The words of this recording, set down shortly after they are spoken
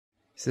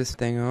Is this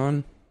thing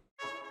on?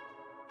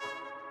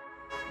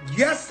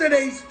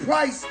 Yesterday's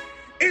price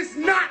is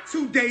not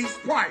today's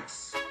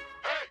price.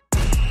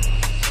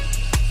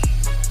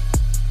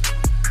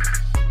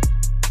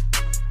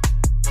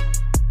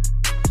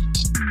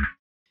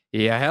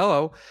 Yeah,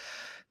 hello.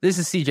 This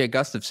is CJ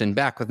Gustafson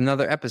back with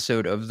another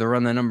episode of the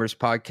Run the Numbers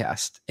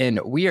podcast.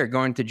 And we are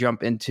going to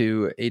jump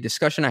into a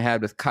discussion I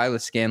had with Kyla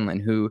Scanlon,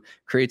 who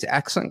creates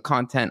excellent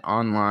content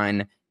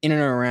online in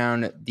and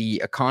around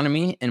the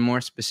economy and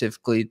more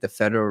specifically the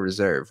Federal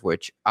Reserve,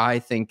 which I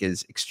think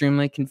is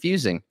extremely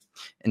confusing.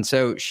 And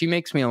so she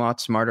makes me a lot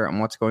smarter on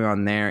what's going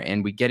on there.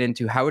 And we get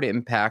into how it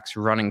impacts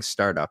running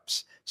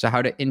startups. So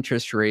how do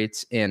interest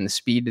rates and the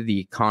speed of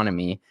the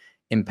economy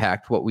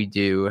impact what we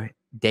do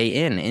day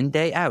in and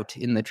day out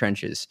in the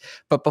trenches.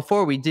 But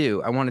before we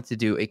do, I wanted to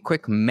do a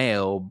quick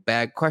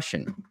mailbag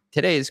question.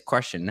 Today's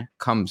question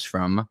comes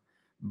from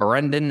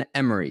Brendan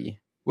Emery.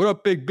 What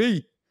up, Big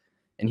B?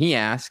 And he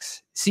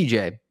asks,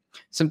 CJ,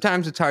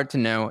 sometimes it's hard to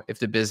know if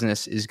the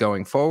business is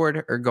going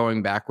forward or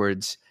going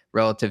backwards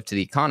relative to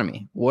the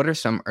economy. What are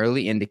some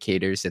early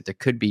indicators that there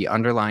could be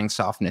underlying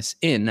softness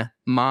in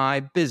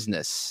my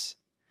business?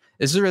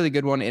 This is a really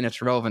good one, and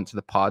it's relevant to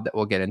the pod that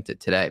we'll get into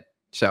today.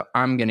 So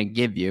I'm going to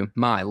give you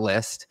my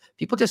list.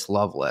 People just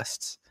love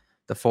lists.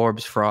 The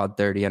Forbes fraud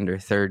 30 under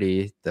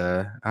 30.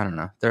 I don't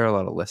know. There are a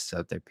lot of lists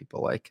out there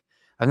people like.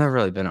 I've never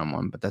really been on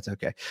one, but that's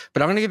okay.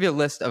 But I'm going to give you a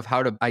list of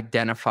how to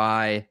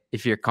identify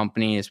if your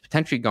company is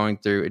potentially going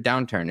through a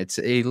downturn. It's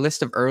a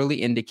list of early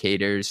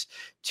indicators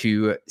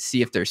to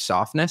see if there's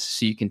softness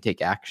so you can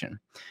take action.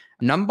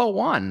 Number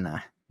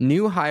one,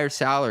 new hire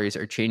salaries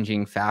are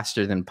changing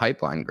faster than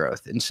pipeline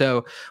growth. And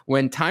so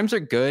when times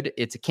are good,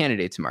 it's a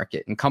candidates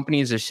market and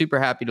companies are super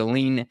happy to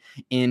lean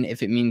in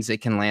if it means they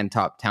can land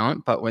top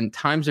talent. But when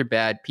times are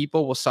bad,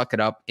 people will suck it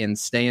up and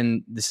stay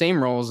in the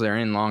same roles they're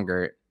in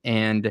longer.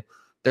 And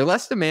they're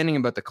less demanding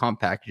about the comp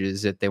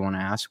packages that they want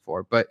to ask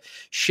for. But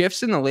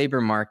shifts in the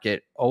labor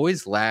market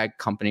always lag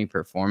company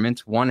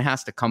performance. One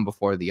has to come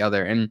before the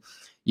other. And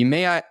you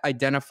may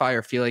identify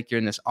or feel like you're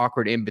in this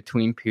awkward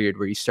in-between period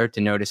where you start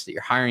to notice that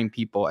you're hiring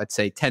people at,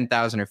 say,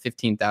 10,000 or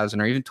 15,000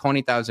 or even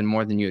 20,000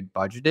 more than you had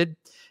budgeted.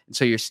 And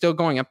so you're still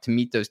going up to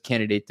meet those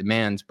candidate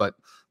demands, but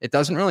it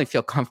doesn't really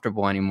feel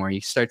comfortable anymore. You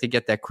start to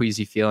get that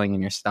queasy feeling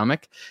in your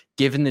stomach,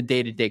 given the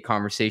day-to-day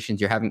conversations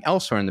you're having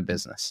elsewhere in the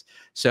business.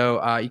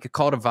 So you could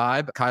call it a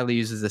vibe. Kyla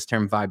uses this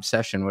term vibe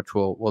session, which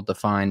we'll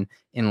define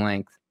in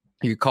length.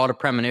 You call it a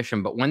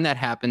premonition, but when that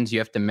happens, you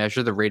have to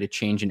measure the rate of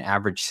change in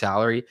average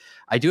salary.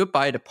 I do it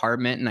by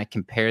department, and I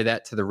compare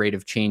that to the rate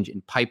of change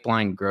in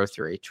pipeline growth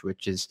rate,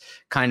 which is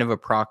kind of a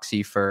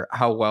proxy for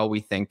how well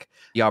we think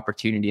the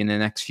opportunity in the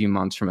next few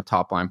months from a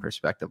top-line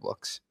perspective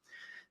looks.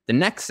 The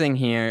next thing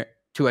here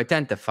to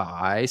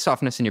identify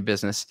softness in your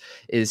business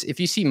is if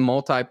you see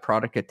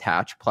multi-product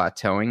attach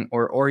plateauing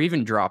or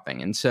even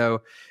dropping. And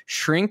so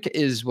shrink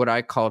is what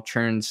I call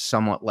churn's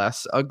somewhat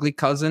less ugly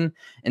cousin.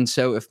 And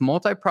so if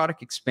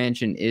multi-product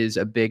expansion is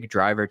a big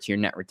driver to your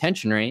net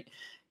retention rate,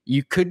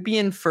 you could be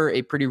in for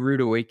a pretty rude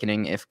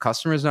awakening if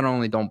customers not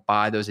only don't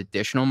buy those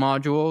additional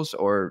modules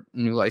or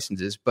new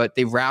licenses, but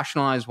they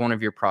rationalize one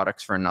of your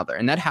products for another.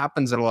 And that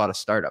happens at a lot of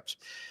startups.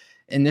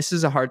 And this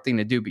is a hard thing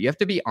to do, but you have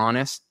to be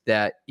honest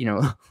that,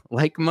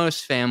 like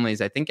most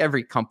families, I think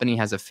every company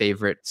has a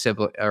favorite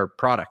sibling or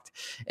product.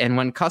 And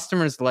when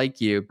customers like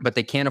you, but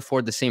they can't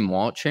afford the same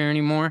wallet share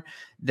anymore,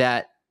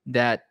 that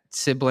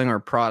sibling or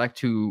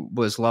product who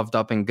was loved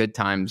up in good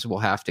times will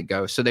have to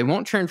go. So they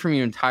won't churn from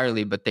you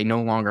entirely, but they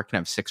no longer can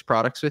have 6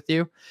 products with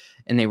you,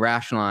 and they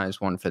rationalize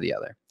one for the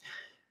other.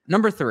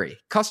 Number 3,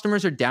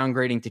 customers are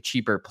downgrading to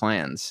cheaper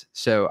plans.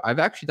 So I've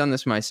actually done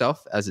this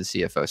myself as a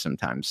CFO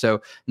sometimes.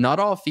 So not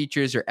all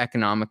features are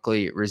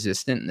economically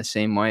resistant in the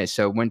same way.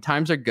 So when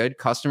times are good,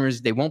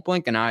 customers, they won't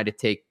blink an eye to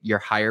take your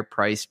higher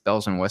price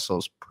bells and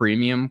whistles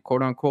premium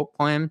quote unquote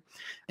plan.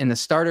 And the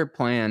starter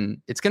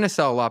plan, it's going to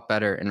sell a lot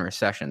better in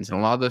recessions. And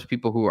a lot of those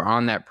people who are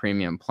on that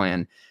premium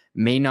plan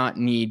may not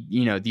need,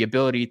 the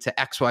ability to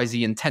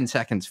XYZ in 10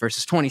 seconds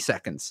versus 20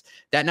 seconds.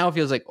 That now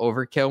feels like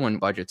overkill when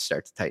budgets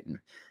start to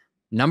tighten.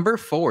 Number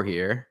 4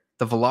 here,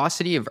 the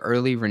velocity of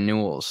early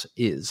renewals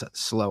is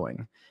slowing.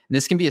 And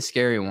this can be a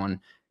scary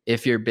one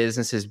if your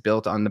business is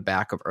built on the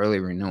back of early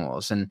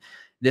renewals. And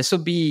this will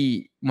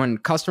be when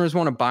customers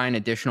want to buy an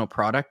additional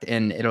product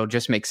and it'll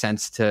just make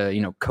sense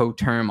to,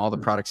 co-term all the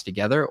products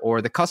together,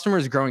 or the customer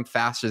is growing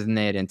faster than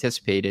they had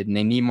anticipated and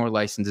they need more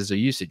licenses or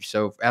usage.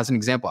 So as an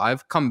example,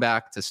 I've come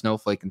back to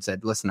Snowflake and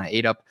said, listen, I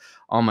ate up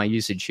all my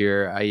usage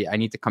here. I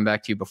need to come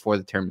back to you before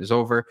the term is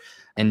over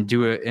and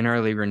do an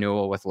early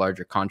renewal with a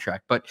larger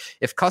contract. But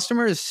if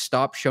customers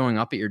stop showing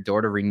up at your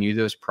door to renew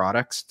those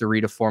products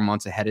 3 to 4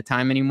 months ahead of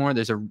time anymore,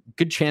 there's a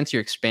good chance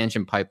your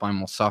expansion pipeline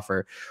will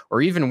suffer.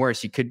 Or even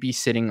worse, you could be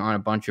sitting on a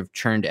bunch of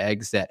churned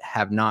eggs that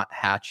have not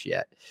hatched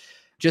yet.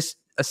 Just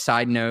a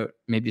side note,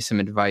 maybe some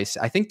advice.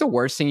 I think the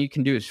worst thing you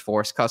can do is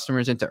force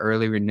customers into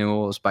early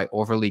renewals by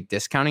overly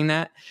discounting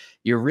that.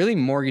 You're really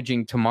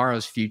mortgaging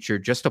tomorrow's future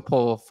just to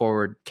pull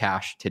forward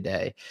cash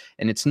today.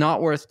 And it's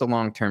not worth the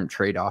long-term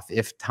trade-off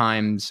if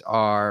times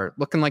are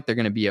looking like they're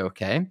going to be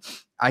okay.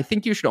 I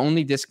think you should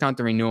only discount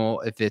the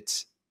renewal if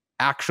it's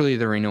actually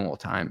the renewal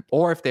time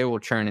or if they will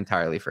churn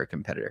entirely for a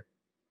competitor.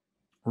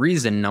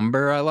 Reason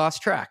number, I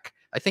lost track.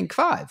 I think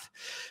 5.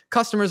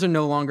 Customers are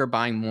no longer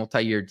buying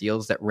multi-year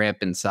deals that ramp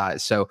in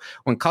size. So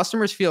when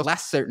customers feel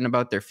less certain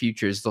about their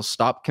futures, they'll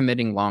stop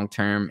committing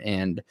long-term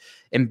and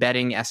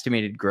embedding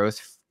estimated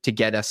growth to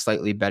get a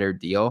slightly better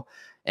deal.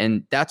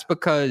 And that's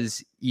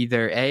because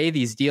either A,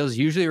 these deals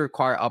usually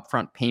require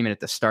upfront payment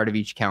at the start of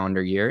each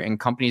calendar year, and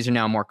companies are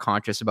now more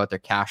conscious about their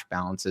cash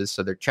balances.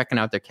 So they're checking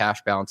out their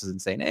cash balances and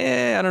saying,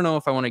 I don't know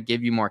if I want to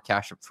give you more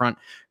cash up front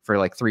for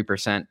like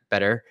 3%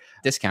 better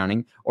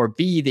discounting. Or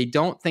B, they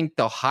don't think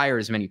they'll hire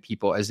as many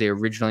people as they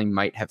originally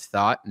might have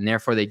thought, and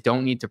therefore they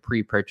don't need to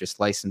pre-purchase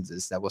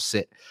licenses that will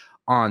sit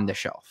on the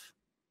shelf.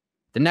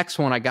 The next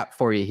one I got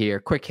for you here,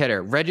 quick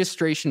hitter,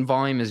 registration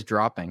volume is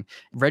dropping.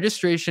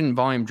 Registration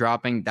volume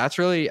dropping, that's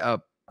really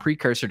a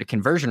precursor to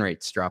conversion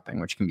rates dropping,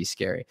 which can be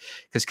scary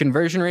because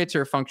conversion rates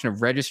are a function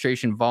of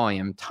registration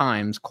volume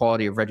times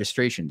quality of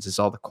registrations, is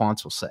all the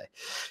quants will say.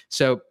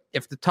 So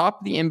if the top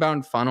of the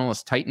inbound funnel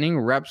is tightening,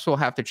 reps will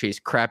have to chase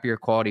crappier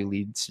quality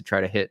leads to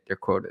try to hit their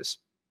quotas.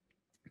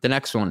 The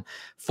next one,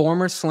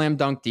 former slam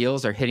dunk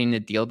deals are hitting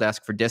the deal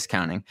desk for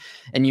discounting.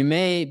 And you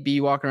may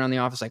be walking around the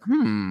office like,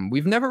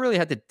 we've never really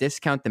had to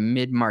discount the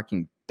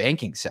mid-market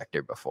banking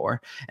sector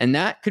before. And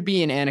that could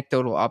be an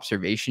anecdotal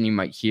observation you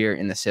might hear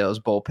in the sales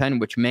bullpen,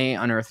 which may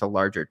unearth a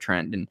larger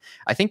trend. And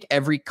I think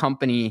every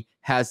company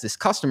has this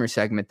customer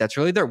segment that's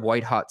really their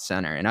white hot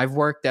center. And I've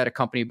worked at a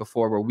company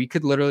before where we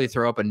could literally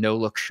throw up a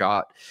no-look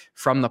shot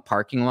from the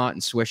parking lot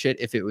and swish it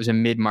if it was a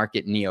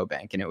mid-market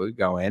neobank and it would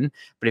go in.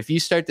 But if you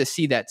start to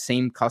see that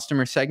same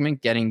customer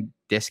segment getting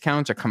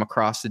discounts or come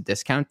across the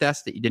discount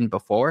desk that you didn't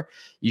before,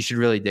 you should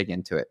really dig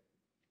into it.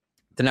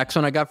 The next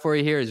one I got for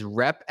you here is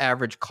rep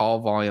average call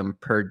volume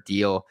per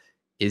deal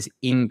is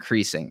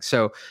increasing.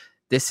 So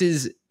this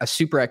is a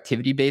super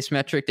activity-based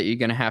metric that you're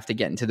going to have to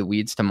get into the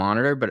weeds to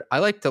monitor, but I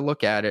like to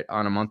look at it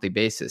on a monthly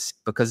basis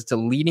because it's a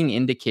leading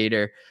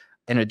indicator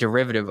and a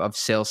derivative of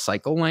sales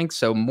cycle length.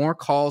 So more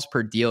calls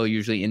per deal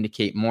usually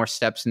indicate more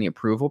steps in the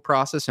approval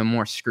process and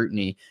more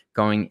scrutiny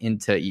going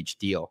into each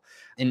deal.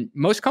 And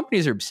most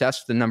companies are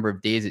obsessed with the number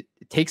of days it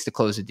takes to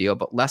close a deal,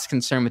 but less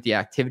concerned with the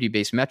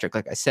activity-based metric.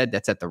 Like I said,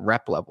 that's at the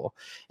rep level.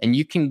 And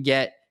you can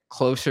get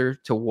closer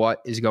to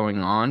what is going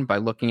on by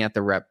looking at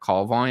the rep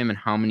call volume and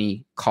how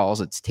many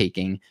calls it's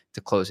taking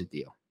to close a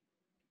deal.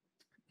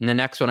 And the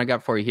next one I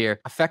got for you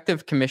here,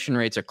 effective commission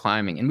rates are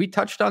climbing. And we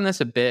touched on this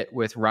a bit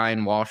with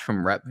Ryan Walsh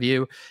from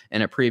RepView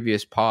in a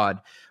previous pod.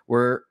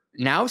 We're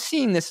now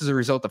seeing this as a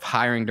result of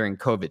hiring during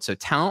COVID. So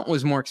talent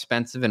was more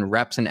expensive and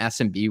reps and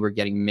SMB were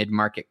getting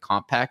mid-market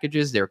comp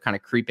packages. They were kind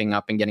of creeping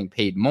up and getting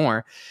paid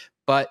more.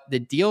 But the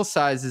deal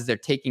sizes they're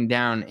taking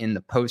down in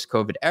the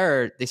post-COVID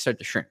era, they start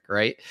to shrink,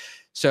 right?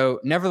 So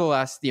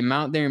nevertheless, the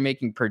amount they're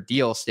making per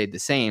deal stayed the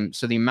same.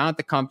 So the amount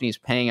the company is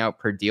paying out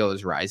per deal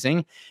is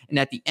rising. And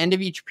at the end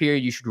of each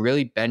period, you should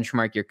really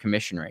benchmark your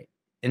commission rate.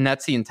 And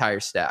that's the entire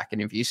stack.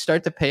 And if you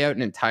start to pay out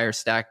an entire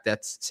stack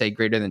that's, say,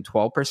 greater than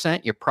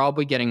 12%, you're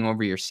probably getting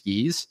over your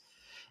skis.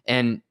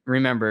 And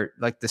remember,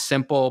 like the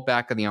simple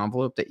back of the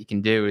envelope that you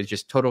can do is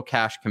just total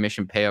cash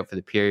commission payout for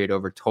the period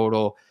over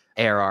total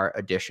ARR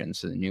addition,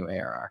 so the new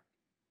ARR.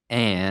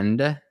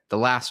 And the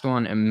last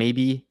one, and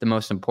maybe the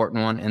most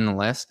important one in the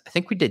list, I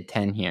think we did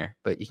 10 here,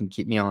 but you can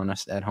keep me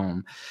honest at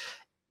home.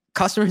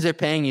 Customers are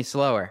paying you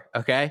slower,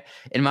 okay?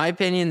 In my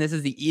opinion, this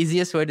is the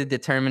easiest way to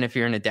determine if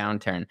you're in a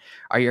downturn.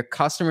 Are your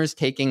customers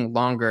taking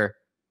longer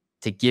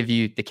to give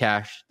you the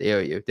cash they owe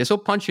you? This will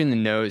punch you in the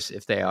nose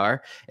if they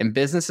are, and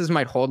businesses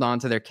might hold on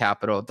to their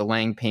capital,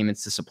 delaying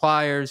payments to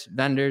suppliers,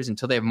 vendors,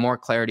 until they have more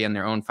clarity on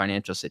their own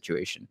financial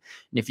situation.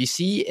 And if you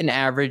see an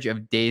average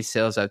of days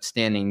sales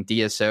outstanding,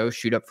 DSO,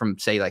 shoot up from,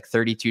 say, like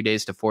 32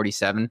 days to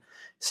 47,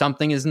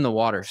 something is in the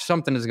water.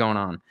 Something is going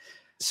on.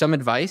 Some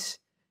advice: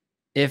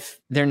 if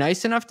they're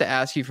nice enough to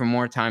ask you for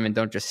more time and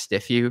don't just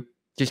stiff you,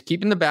 just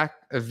keep in the back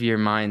of your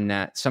mind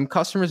that some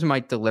customers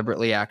might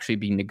deliberately actually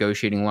be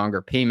negotiating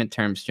longer payment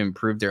terms to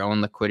improve their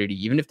own liquidity,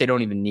 even if they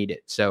don't even need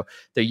it. So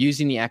they're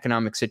using the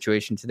economic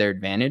situation to their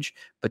advantage,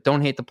 but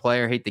don't hate the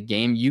player, hate the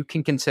game. You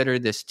can consider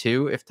this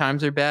too. If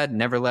times are bad,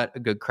 never let a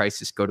good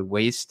crisis go to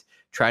waste.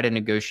 Try to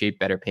negotiate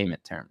better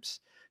payment terms.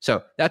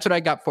 So that's what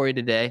I got for you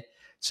today.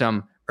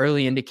 Some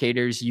early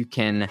indicators you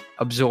can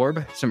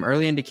absorb, some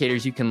early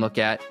indicators you can look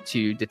at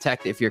to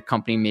detect if your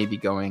company may be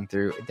going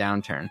through a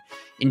downturn.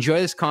 Enjoy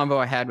this convo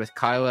I had with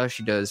Kyla.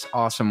 She does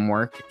awesome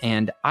work,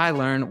 and I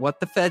learned what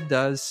the Fed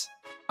does.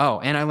 Oh,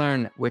 and I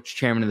learned which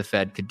chairman of the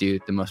Fed could do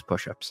the most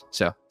push-ups.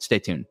 So stay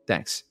tuned.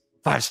 Thanks.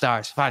 5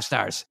 stars, 5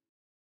 stars.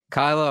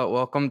 Kyla,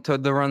 welcome to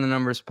the Run the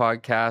Numbers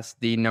podcast,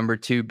 the number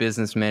 2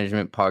 business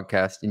management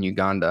podcast in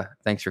Uganda.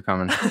 Thanks for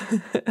coming.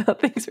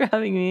 Thanks for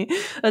having me.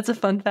 That's a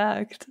fun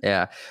fact.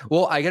 Yeah.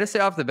 Well, I got to say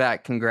off the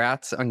bat,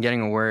 congrats on getting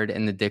a word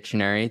in the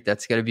dictionary.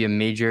 That's got to be a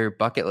major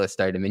bucket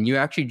list item. And you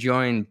actually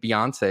joined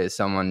Beyonce as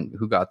someone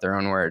who got their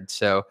own word.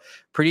 So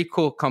pretty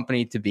cool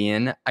company to be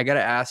in. I got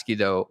to ask you,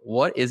 though,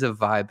 what is a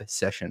vibe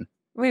session?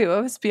 Wait,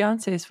 what was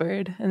Beyonce's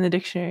word in the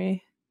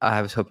dictionary?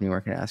 I was hoping you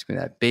weren't going to ask me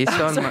that.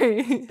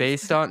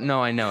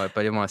 No, I know it, but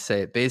I didn't want to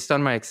say it. Based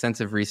on my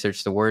extensive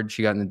research, the word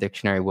she got in the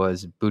dictionary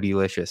was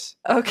bootylicious.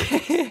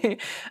 Okay.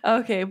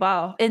 Okay,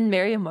 wow. In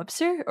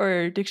Merriam-Webster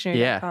or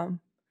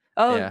dictionary.com?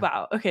 Oh, yeah.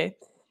 Wow. Okay.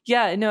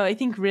 Yeah, no, I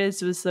think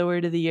Riz was the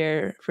word of the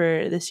year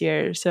for this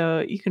year.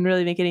 So you can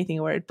really make anything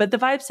a word. But the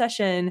vibe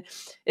session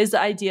is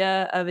the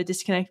idea of a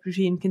disconnect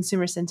between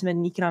consumer sentiment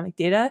and economic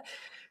data.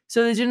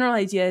 So the general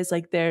idea is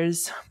like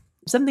there's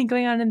something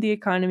going on in the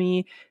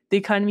economy. The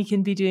economy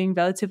can be doing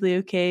relatively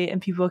okay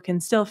and people can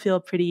still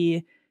feel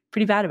pretty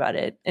bad about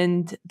it.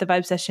 And the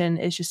vibe session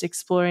is just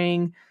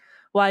exploring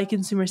why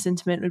consumer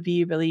sentiment would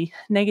be really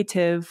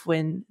negative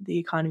when the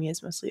economy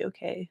is mostly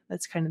okay.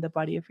 That's kind of the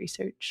body of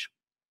research.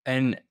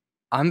 And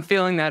I'm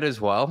feeling that as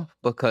well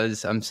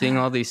because I'm seeing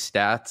all these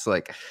stats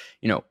like,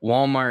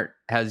 Walmart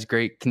has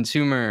great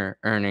consumer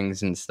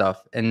earnings and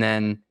stuff. And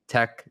then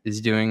tech is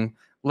doing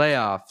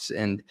layoffs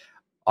and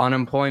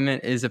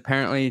unemployment is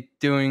apparently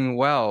doing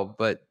well,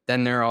 but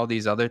then there are all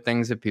these other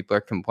things that people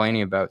are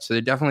complaining about. So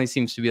there definitely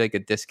seems to be like a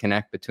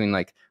disconnect between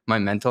like my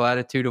mental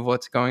attitude of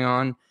what's going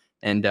on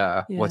and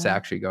what's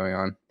actually going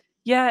on.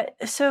 Yeah,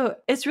 so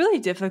it's really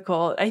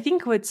difficult. I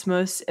think what's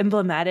most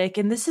emblematic,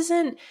 and this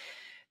isn't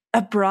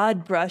a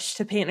broad brush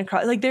to paint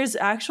across, like there's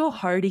actual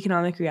hard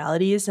economic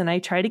realities. And I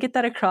try to get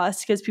that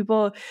across because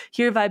people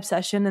hear vibe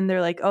session and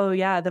they're like, oh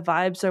yeah, the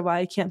vibes are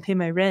why I can't pay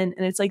my rent.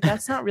 And it's like,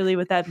 that's not really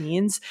what that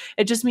means.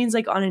 It just means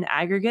like on an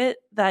aggregate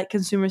that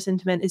consumer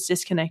sentiment is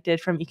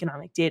disconnected from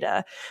economic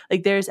data.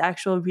 Like there's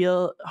actual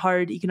real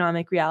hard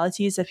economic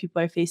realities that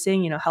people are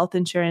facing. Health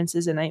insurance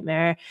is a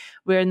nightmare.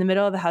 We're in the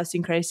middle of a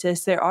housing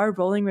crisis. There are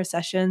rolling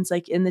recessions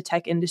like in the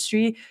tech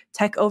industry.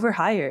 Tech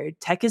overhired.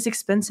 Tech is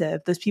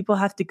expensive. Those people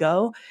have to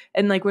go.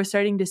 And like we're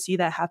starting to see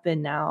that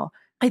happen now.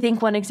 I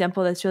think one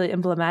example that's really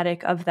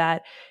emblematic of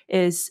that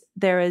is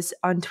there is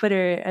on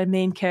Twitter a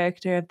main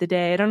character of the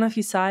day. I don't know if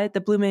you saw it,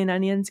 the Blue Main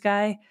Onions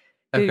guy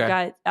who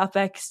got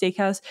Outback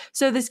Steakhouse.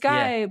 So this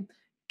guy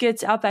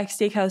gets Outback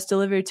Steakhouse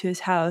delivered to his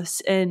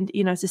house and,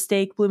 it's a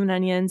steak, bloomin'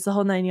 onions, the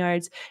whole 9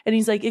 yards. And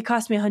he's like, it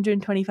cost me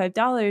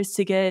 $125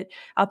 to get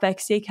Outback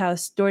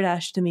Steakhouse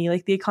DoorDash to me.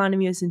 Like the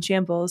economy is in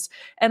shambles.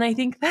 And I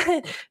think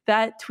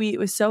that tweet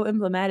was so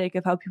emblematic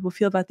of how people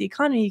feel about the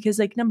economy because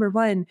like, number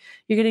one,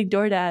 you're getting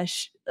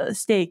DoorDash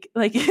steak,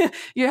 like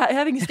you're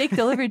having a steak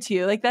delivered to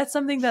you. Like that's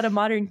something that a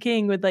modern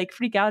king would like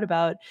freak out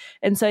about.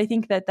 And so I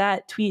think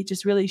that tweet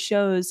just really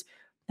shows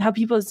how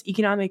people's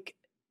economic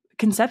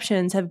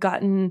conceptions have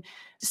gotten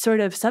sort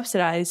of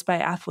subsidized by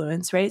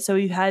affluence, right? So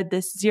we've had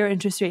this zero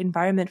interest rate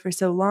environment for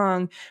so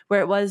long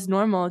where it was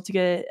normal to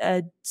get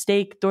a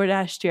steak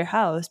DoorDash to your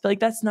house, but like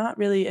that's not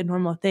really a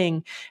normal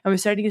thing. And we're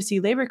starting to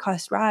see labor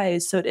costs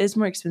rise. So it is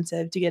more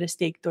expensive to get a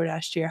steak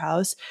DoorDash to your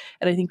house.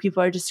 And I think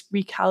people are just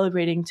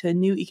recalibrating to a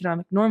new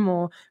economic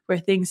normal where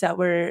things that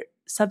were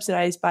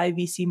subsidized by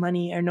VC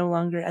money are no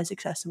longer as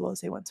accessible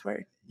as they once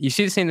were. You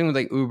see the same thing with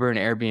like Uber and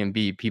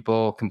Airbnb,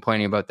 people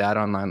complaining about that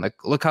online. Like,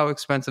 look how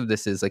expensive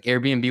this is. Like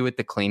Airbnb with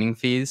the cleaning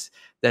fees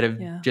that have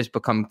just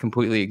become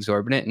completely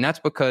exorbitant. And that's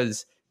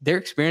because their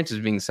experience is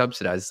being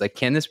subsidized. Like,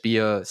 can this be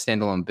a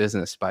standalone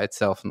business by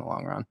itself in the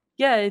long run?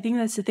 Yeah, I think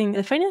that's the thing.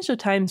 The Financial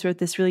Times wrote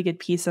this really good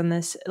piece on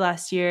this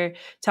last year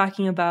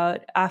talking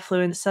about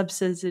affluent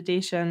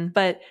subsidization.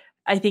 But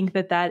I think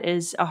that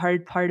is a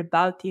hard part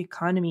about the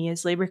economy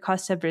as labor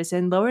costs have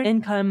risen. Lower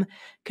income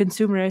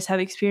consumers have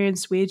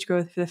experienced wage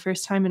growth for the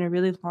first time in a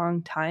really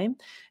long time.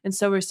 And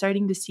so we're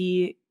starting to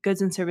see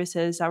goods and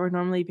services that were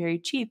normally very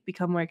cheap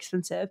become more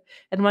expensive.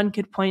 And one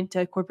could point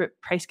to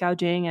corporate price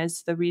gouging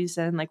as the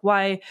reason, like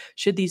why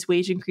should these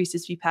wage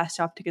increases be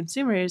passed off to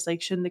consumers?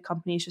 Like shouldn't the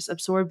companies just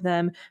absorb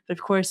them? But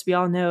of course, we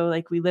all know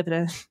like we live in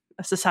a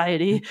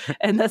society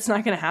and that's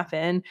not going to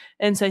happen.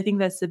 And so I think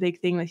that's the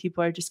big thing that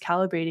people are just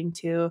calibrating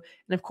to.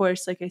 And of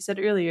course, like I said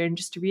earlier, and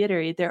just to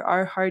reiterate, there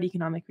are hard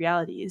economic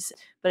realities,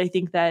 but I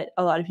think that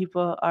a lot of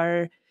people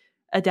are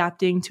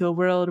adapting to a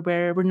world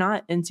where we're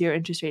not in zero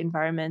interest rate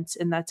environments,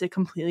 and that's a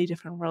completely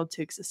different world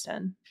to exist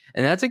in.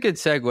 And that's a good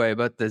segue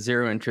about the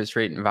zero interest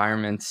rate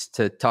environments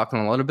to talking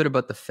a little bit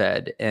about the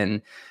Fed.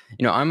 And,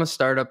 I'm a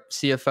startup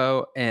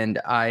CFO, and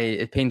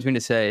it pains me to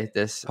say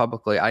this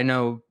publicly. I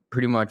know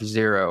pretty much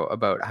zero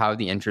about how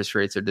the interest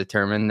rates are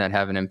determined that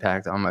have an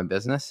impact on my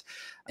business.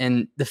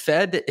 And the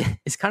Fed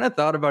is kind of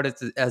thought about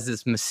it as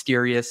this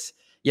mysterious,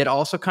 yet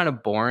also kind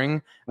of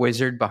boring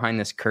wizard behind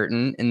this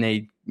curtain, and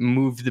they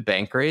move the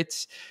bank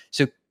rates.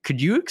 So could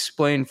you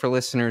explain for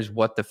listeners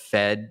what the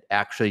Fed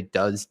actually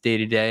does day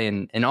to day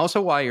and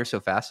also why you're so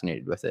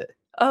fascinated with it?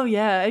 Oh,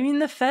 yeah. I mean,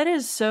 the Fed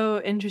is so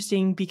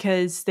interesting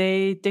because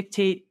they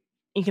dictate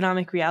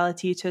economic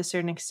reality to a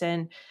certain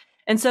extent.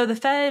 And so the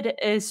Fed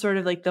is sort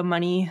of like the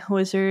money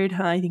wizard.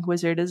 I think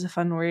wizard is a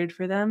fun word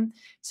for them.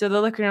 So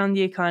they'll look around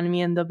the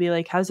economy and they'll be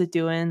like, how's it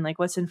doing? Like,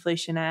 what's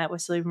inflation at?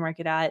 What's the labor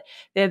market at?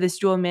 They have this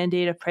dual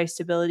mandate of price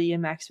stability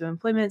and maximum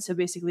employment. So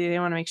basically, they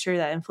want to make sure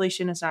that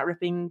inflation is not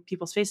ripping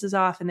people's faces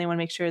off. And they want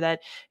to make sure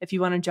that if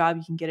you want a job,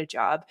 you can get a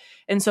job.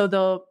 And so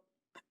they'll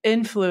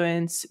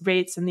influence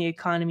rates in the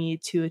economy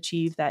to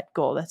achieve that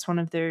goal. That's one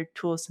of their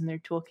tools in their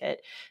toolkit.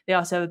 They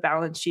also have a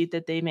balance sheet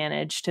that they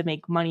manage to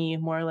make money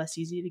more or less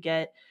easy to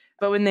get.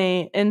 But when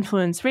they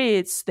influence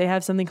rates, they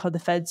have something called the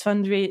Fed's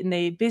funds rate, and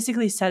they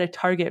basically set a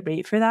target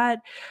rate for that.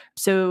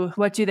 So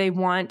what do they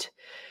want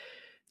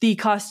the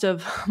cost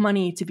of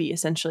money to be,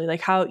 essentially? Like,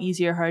 how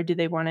easy or hard do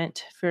they want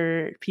it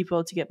for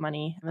people to get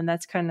money? And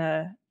that's kind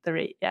of the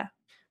rate. Yeah.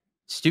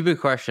 Stupid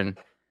question.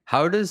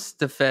 How does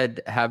the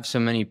Fed have so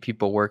many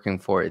people working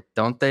for it?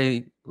 Don't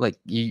they, like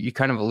you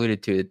kind of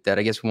alluded to it, that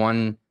I guess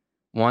one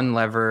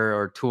lever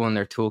or tool in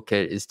their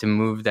toolkit is to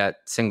move that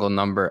single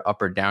number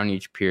up or down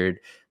each period.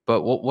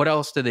 But what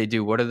else do they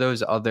do? What are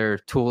those other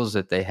tools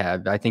that they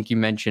have? I think you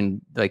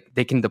mentioned like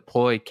they can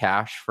deploy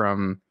cash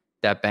from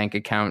that bank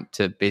account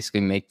to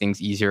basically make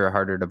things easier or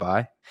harder to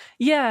buy.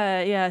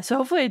 Yeah. So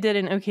hopefully I did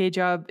an okay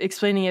job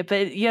explaining it,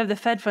 but you have the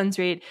Fed funds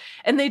rate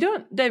and they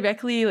don't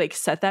directly like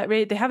set that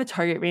rate. They have a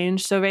target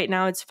range. So right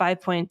now it's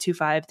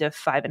 5.25 to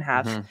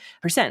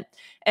 5.5%.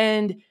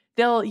 And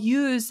they'll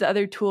use the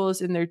other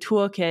tools in their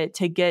toolkit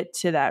to get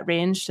to that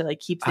range to like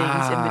keep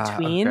things in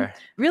between. Okay.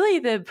 Really,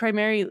 the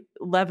primary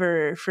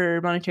lever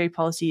for monetary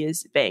policy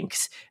is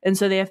banks. And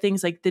so they have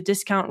things like the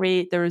discount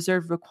rate, the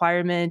reserve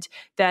requirement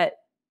that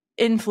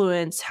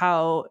influence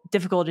how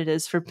difficult it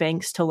is for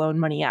banks to loan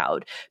money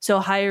out. So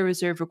a higher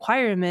reserve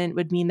requirement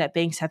would mean that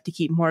banks have to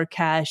keep more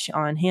cash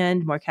on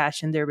hand, more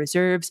cash in their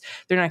reserves.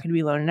 They're not going to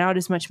be loaning out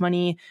as much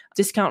money.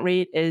 Discount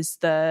rate is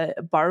the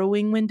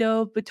borrowing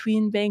window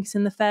between banks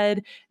and the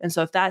Fed. And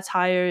so if that's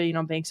higher,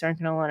 banks aren't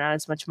going to loan out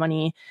as much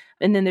money.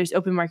 And then there's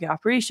open market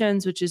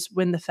operations, which is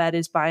when the Fed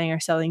is buying or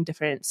selling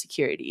different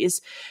securities.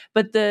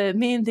 But the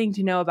main thing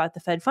to know about the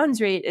Fed funds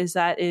rate is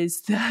that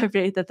is the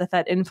rate that the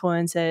Fed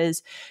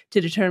influences to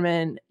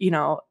determine,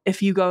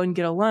 if you go and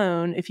get a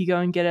loan, if you go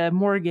and get a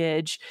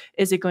mortgage,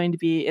 is it going to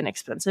be an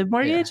expensive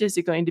mortgage? Yeah. Is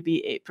it going to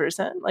be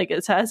 8% like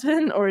it has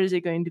been, or is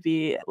it going to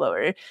be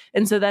lower?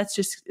 And so that's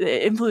just,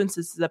 it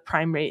influences the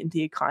prime rate in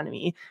the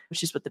economy,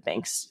 which is what the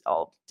banks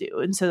all do.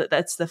 And so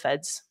that's the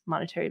Fed's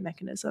monetary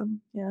mechanism.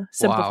 Yeah.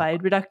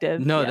 Simplified, reductive.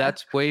 No,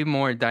 That's way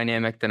more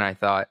dynamic than I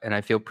thought. And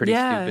I feel pretty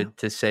stupid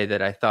to say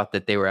that I thought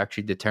that they were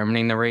actually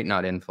determining the rate,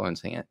 not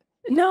influencing it.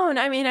 No,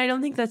 I mean, I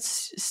don't think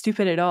that's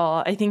stupid at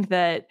all. I think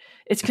that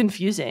it's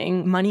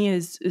confusing. Money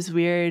is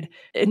weird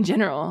in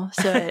general.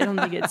 So I don't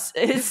think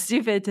it's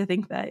stupid to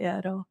think that,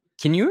 at all.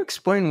 Can you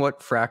explain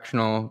what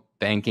fractional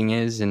banking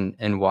is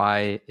and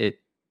why it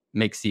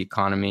makes the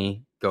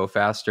economy go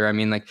faster? I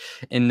mean, like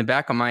in the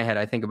back of my head,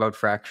 I think about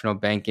fractional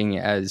banking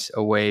as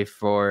a way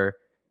for,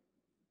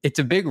 it's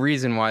a big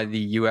reason why the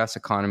U.S.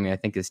 economy, I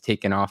think, has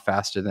taken off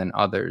faster than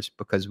others,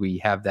 because we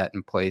have that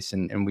in place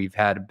and we've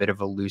had a bit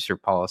of a looser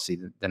policy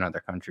than other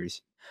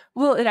countries.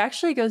 Well, it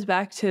actually goes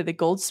back to the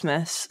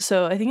goldsmiths.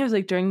 So I think it was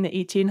like during the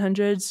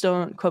 1800s.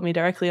 Don't quote me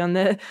directly on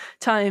the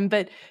time,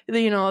 but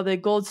the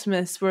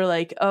goldsmiths were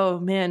like, oh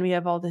man, we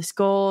have all this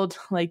gold.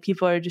 Like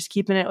people are just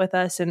keeping it with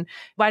us. And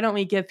why don't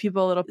we give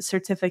people little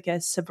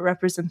certificates to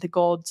represent the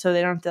gold so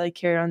they don't have to like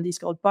carry on these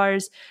gold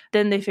bars?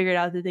 Then they figured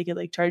out that they could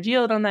like charge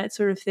yield on that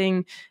sort of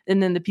thing.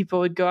 And then the people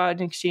would go out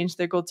and exchange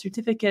their gold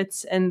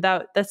certificates. And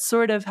that's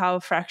sort of how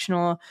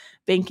fractional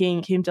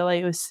banking came to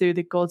light, was through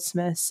the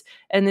goldsmiths.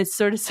 And it's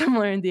sort of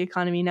similar in the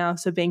economy now.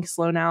 So banks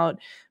loan out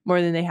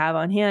more than they have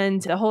on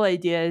hand. The whole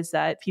idea is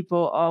that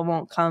people all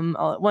won't come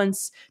all at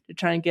once to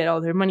try and get all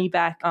their money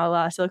back, a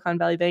la Silicon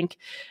Valley Bank.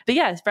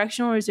 But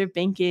fractional reserve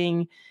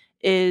banking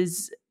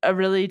is a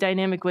really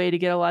dynamic way to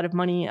get a lot of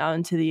money out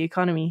into the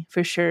economy,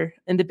 for sure.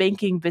 And the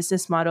banking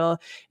business model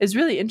is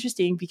really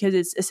interesting because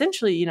it's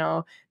essentially,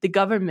 the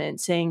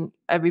government saying,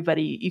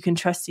 everybody, you can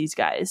trust these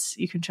guys.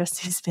 You can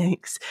trust these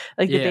banks.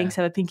 Like the banks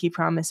have a pinky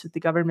promise with the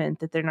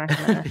government that they're not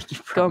going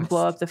to go and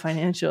blow up the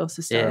financial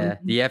system.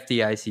 Yeah, the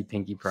FDIC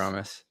pinky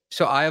promise.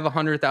 So I have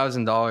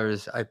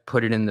 $100,000. I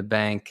put it in the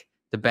bank.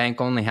 The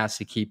bank only has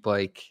to keep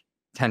like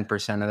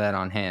 10% of that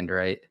on hand,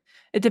 right?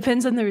 It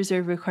depends on the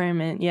reserve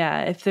requirement.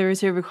 Yeah. If the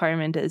reserve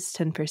requirement is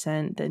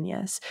 10%, then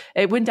yes.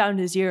 It went down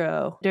to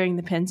 0 during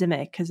the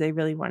pandemic because they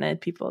really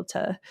wanted people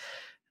to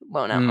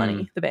loan out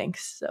money, the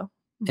banks. So,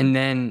 and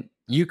then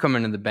you come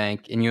into the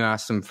bank and you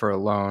ask them for a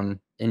loan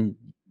and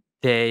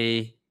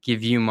they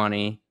give you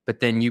money, but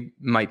then you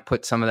might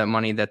put some of that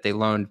money that they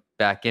loaned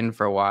back in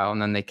for a while,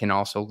 and then they can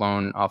also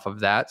loan off of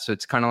that. So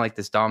it's kind of like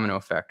this domino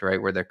effect,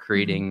 right? Where they're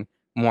creating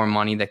more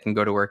money that can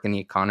go to work in the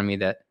economy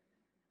that,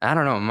 I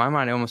don't know, in my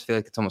mind, I almost feel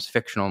like it's almost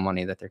fictional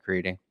money that they're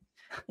creating.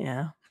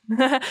 Yeah.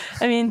 I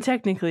mean,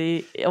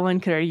 technically, one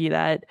could argue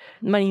that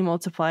money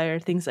multiplier,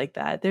 things like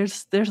that.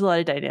 There's a lot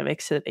of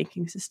dynamics to the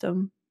banking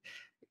system.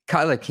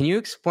 Kyla, can you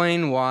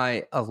explain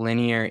why a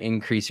linear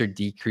increase or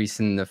decrease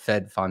in the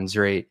Fed funds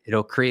rate,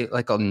 it'll create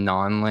like a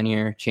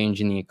non-linear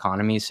change in the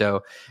economy?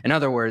 So in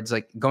other words,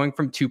 like going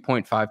from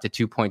 2.5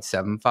 to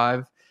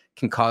 2.75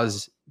 can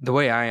cause, the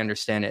way I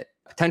understand it,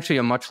 potentially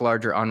a much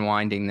larger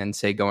unwinding than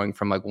say going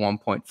from like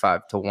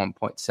 1.5 to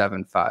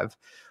 1.75.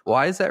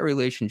 Why is that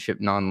relationship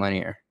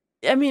non-linear?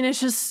 I mean, it's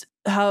just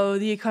how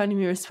the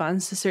economy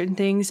responds to certain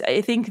things.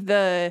 I think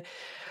the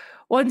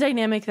one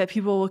dynamic that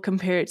people will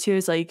compare it to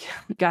is like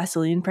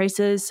gasoline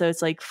prices. So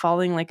it's like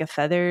falling like a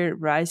feather,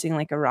 rising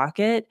like a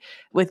rocket.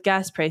 With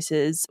gas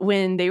prices,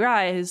 when they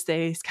rise,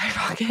 they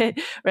skyrocket,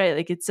 right?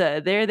 Like it's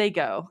there they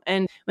go.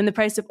 And when the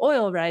price of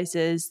oil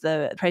rises,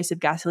 the price of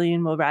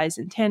gasoline will rise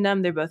in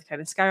tandem. They're both kind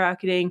of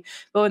skyrocketing.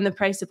 But when the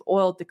price of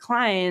oil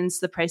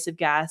declines, the price of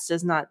gas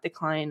does not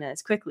decline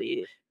as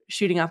quickly,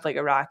 shooting up like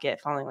a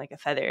rocket, falling like a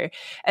feather.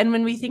 And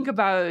when we think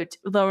about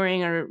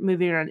lowering or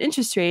moving around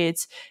interest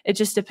rates, it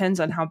just depends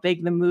on how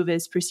big the move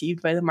is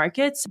perceived by the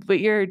markets. But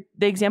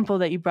the example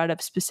that you brought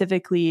up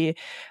specifically,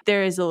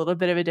 there is a little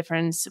bit of a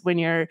difference when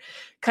you're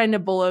kind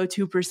of below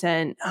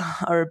 2%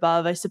 or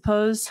above, I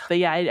suppose. But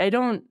yeah, I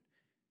don't,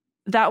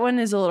 that one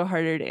is a little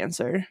harder to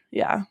answer.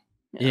 Yeah.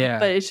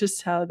 But it's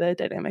just how the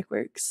dynamic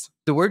works.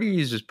 The word you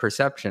use is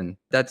perception.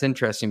 That's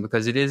interesting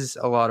because it is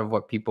a lot of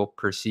what people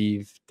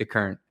perceive the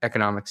current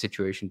economic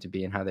situation to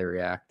be and how they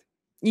react.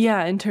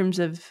 Yeah, in terms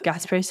of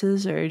gas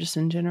prices or just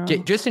in general?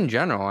 Just in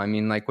general. I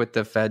mean, like with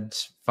the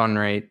Fed's fund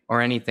rate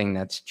or anything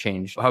that's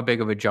changed, how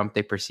big of a jump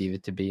they perceive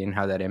it to be and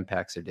how that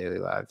impacts their daily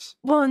lives.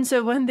 Well, and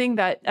so one thing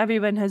that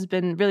everyone has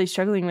been really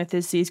struggling with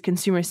is these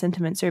consumer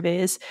sentiment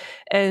surveys.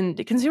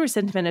 And consumer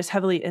sentiment is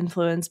heavily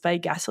influenced by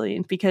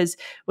gasoline because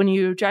when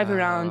you drive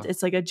around,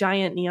 it's like a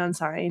giant neon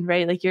sign,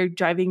 right? Like you're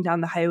driving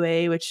down the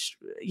highway, which,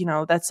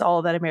 that's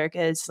all that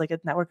America is, like a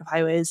network of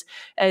highways.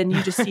 And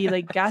you just see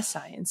like gas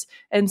signs.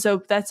 And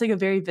so that's like a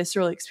very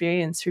visceral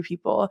experience for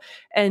people.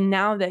 And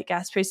now that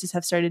gas prices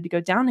have started to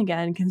go down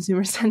again,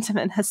 consumer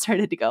sentiment has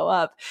started to go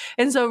up.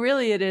 And so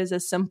really it is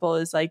as simple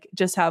as like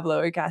just have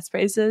lower gas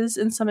prices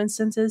in some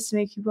instances to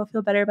make people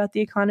feel better about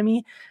the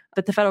economy.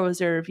 But the Federal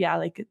Reserve,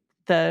 like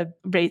the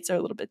rates are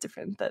a little bit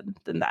different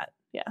than that.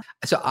 Yeah.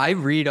 So I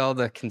read all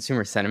the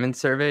consumer sentiment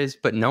surveys,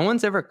 but no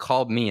one's ever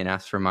called me and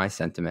asked for my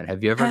sentiment.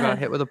 Have you ever got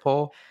hit with a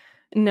poll?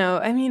 No,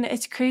 I mean,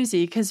 it's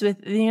crazy because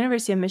with the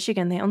University of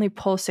Michigan, they only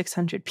poll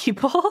 600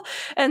 people.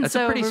 And that's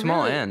a pretty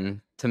small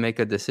end to make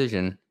a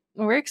decision.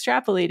 We're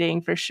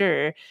extrapolating for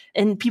sure.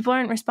 And people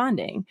aren't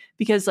responding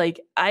because like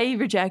I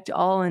reject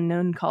all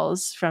unknown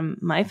calls from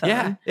my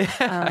phone.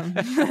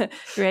 Yeah.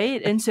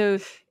 Right. And so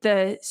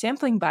the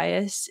sampling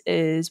bias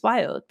is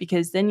wild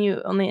because then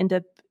you only end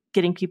up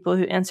getting people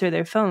who answer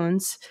their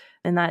phones.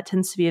 And that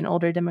tends to be an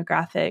older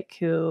demographic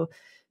who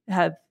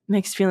have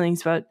mixed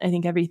feelings about, I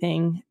think,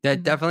 everything.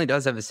 That definitely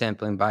does have a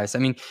sampling bias. I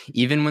mean,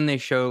 even when they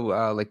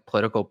show like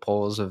political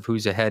polls of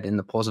who's ahead in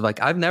the polls of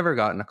like, I've never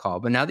gotten a call,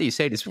 but now that you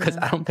say it, it's because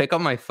I don't pick up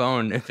my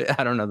phone if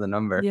I don't know the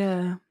number.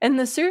 Yeah. And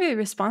the survey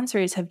response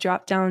rates have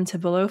dropped down to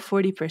below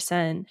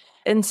 40%.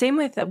 And same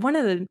with one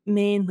of the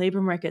main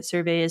labor market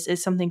surveys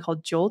is something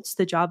called JOLTS,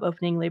 the Job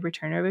Opening Labor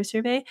Turnover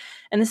Survey.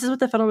 And this is what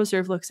the Federal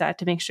Reserve looks at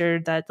to make sure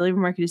that the labor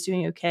market is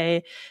doing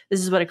okay. This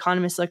is what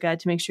economists look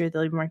at to make sure the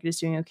labor market is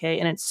doing okay.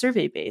 And it's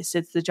survey-based.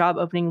 It's the Job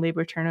Opening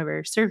Labor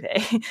Turnover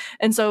Survey.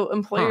 And so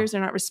employers are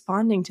not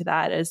responding to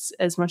that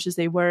as much as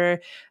they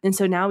were. And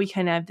so now we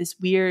kind of have this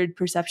weird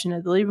perception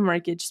of the labor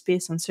market just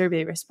based on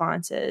survey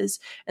responses.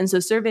 And so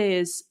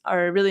surveys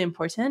are really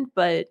important,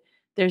 but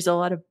there's a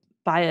lot of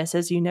bias,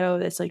 as you know,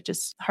 that's like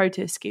just hard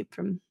to escape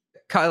from.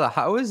 Kyla,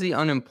 how is the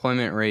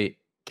unemployment rate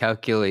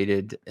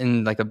calculated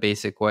in like a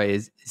basic way?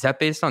 Is that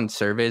based on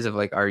surveys of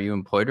like, are you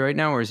employed right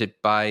now? Or is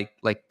it by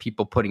like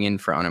people putting in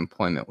for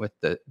unemployment with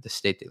the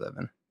state they live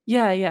in?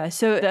 Yeah.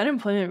 So the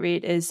unemployment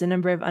rate is the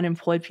number of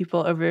unemployed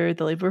people over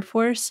the labor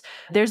force.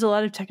 There's a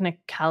lot of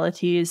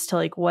technicalities to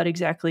like what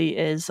exactly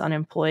is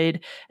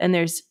unemployed. And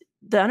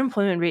the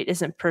unemployment rate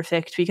isn't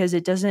perfect because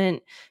it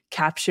doesn't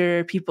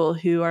capture people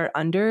who are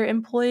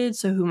underemployed.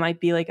 So who might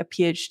be like a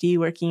PhD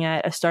working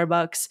at a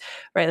Starbucks,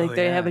 right? Like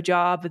they have a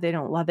job, but they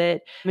don't love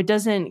it. It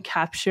doesn't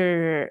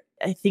capture,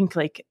 I think,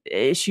 like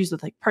issues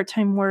with like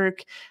part-time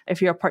work.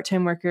 If you're a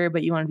part-time worker,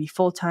 but you want to be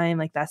full-time,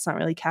 like that's not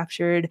really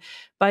captured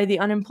by the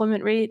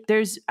unemployment rate.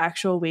 There's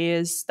actual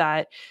ways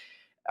that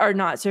are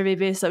not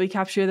survey-based that we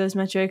capture those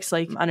metrics,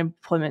 like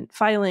unemployment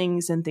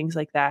filings and things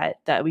like that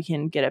we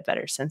can get a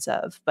better sense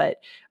of. But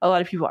a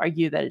lot of people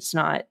argue that it's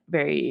not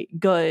very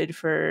good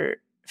for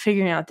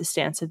figuring out the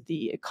stance of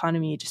the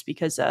economy just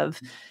because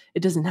of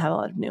it doesn't have a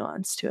lot of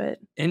nuance to it.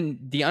 And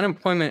the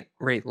unemployment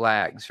rate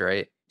lags,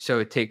 right? So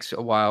it takes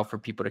a while for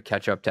people to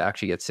catch up to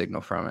actually get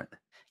signal from it.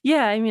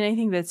 Yeah, I mean, I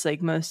think that's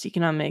like most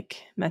economic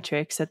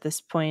metrics at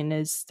this point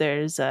is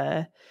there's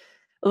a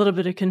little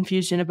bit of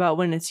confusion about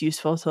when it's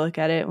useful to look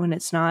at it, when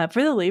it's not.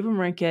 For the labor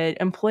market,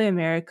 Employ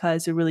America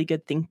is a really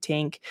good think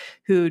tank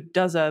who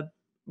does a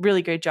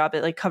really great job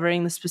at like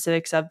covering the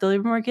specifics of the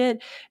labor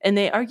market. And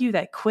they argue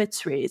that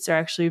quits rates are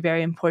actually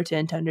very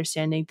important to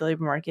understanding the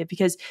labor market,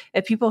 because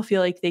if people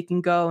feel like they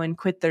can go and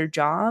quit their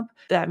job,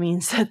 that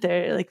means that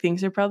they're like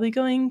things are probably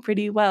going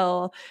pretty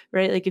well,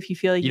 right? Like if you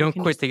feel like You don't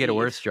can quit just to get a leave.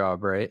 worse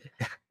job, right?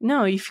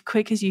 No, you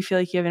quit because you feel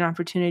like you have an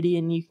opportunity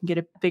and you can get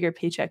a bigger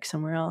paycheck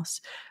somewhere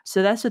else.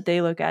 So that's what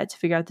they look at to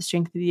figure out the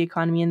strength of the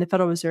economy. And the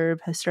Federal Reserve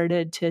has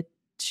started to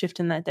shift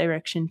in that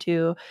direction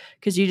too,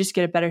 because you just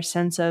get a better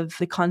sense of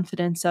the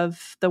confidence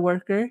of the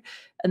worker,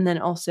 and then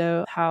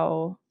also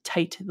how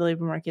tight the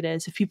labor market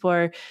is. If people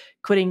are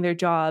quitting their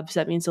jobs,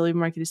 that means the labor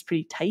market is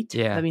pretty tight.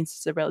 Yeah. That means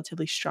it's a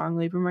relatively strong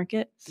labor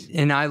market.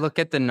 And I look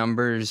at the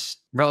numbers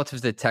relative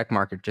to the tech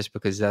market just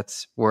because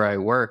that's where I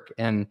work.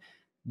 And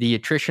the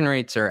attrition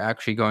rates are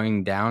actually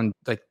going down.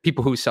 Like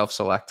people who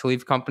self-select to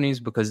leave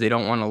companies because they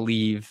don't want to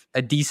leave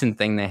a decent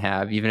thing they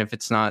have, even if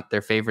it's not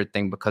their favorite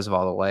thing, because of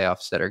all the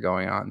layoffs that are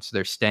going on. So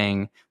they're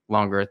staying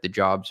longer at the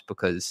jobs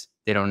because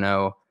they don't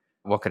know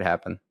what could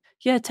happen.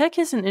 Yeah, tech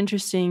is an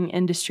interesting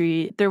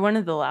industry. They're one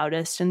of the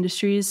loudest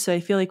industries. So I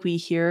feel like we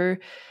hear,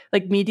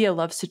 like media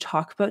loves to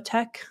talk about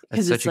tech.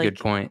 That's such it's a like, good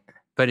point.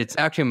 But it's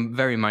actually a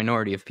very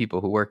minority of people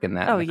who work in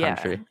that in the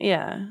country.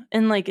 Yeah.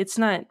 And like it's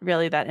not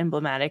really that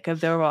emblematic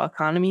of the overall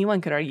economy.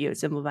 One could argue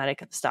it's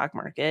emblematic of the stock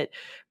market.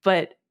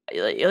 But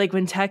like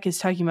when tech is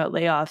talking about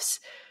layoffs,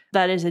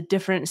 that is a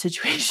different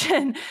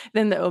situation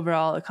than the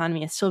overall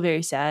economy. It's still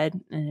very sad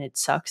and it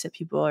sucks that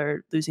people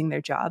are losing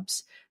their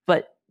jobs.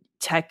 But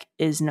tech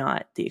is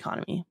not the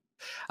economy.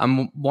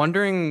 I'm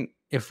wondering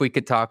if we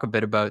could talk a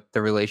bit about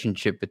the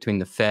relationship between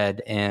the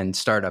Fed and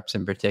startups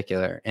in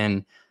particular.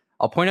 And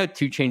I'll point out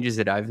two changes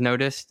that I've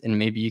noticed, and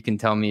maybe you can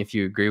tell me if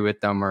you agree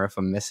with them or if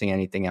I'm missing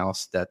anything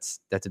else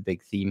that's a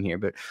big theme here.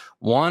 But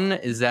one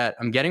is that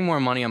I'm getting more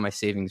money on my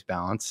savings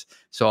balance.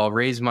 So I'll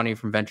raise money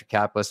from venture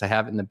capitalists. I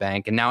have it in the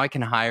bank, and now I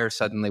can hire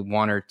suddenly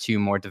one or two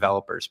more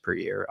developers per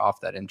year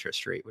off that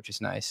interest rate, which is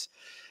nice.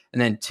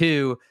 And then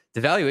two,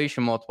 the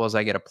valuation multiples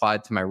I get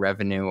applied to my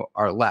revenue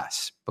are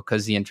less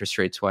because the interest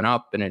rates went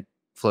up and it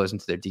flows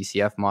into their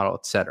DCF model,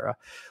 et cetera.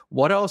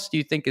 What else do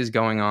you think is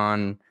going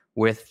on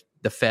with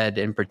the Fed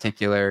in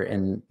particular,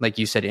 and like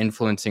you said,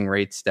 influencing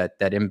rates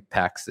that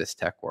impacts this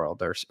tech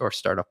world or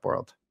startup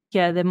world?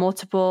 Yeah, the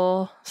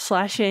multiple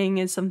slashing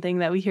is something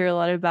that we hear a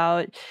lot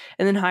about.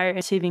 And then higher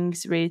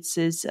savings rates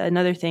is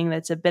another thing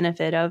that's a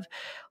benefit of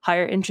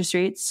higher interest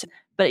rates.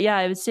 But yeah,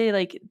 I would say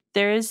like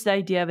there is the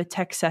idea of a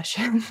tech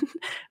session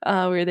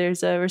where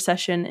there's a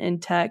recession in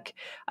tech.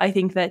 I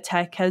think that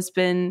tech has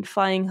been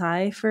flying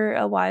high for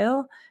a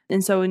while.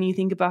 And so when you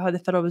think about how the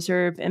Federal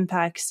Reserve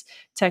impacts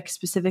tech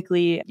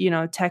specifically,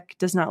 tech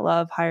does not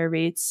love higher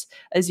rates.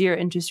 A zero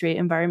interest rate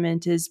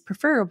environment is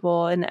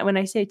preferable. And when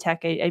I say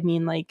tech, I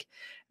mean like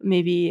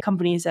maybe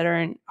companies that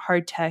aren't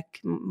hard tech,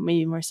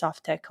 maybe more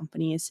soft tech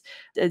companies.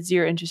 A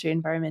zero interest rate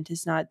environment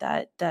is not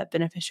that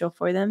beneficial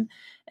for them.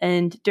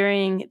 And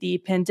during the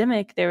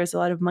pandemic, there was a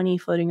lot of money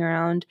floating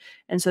around.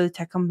 And so the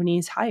tech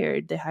companies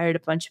They hired a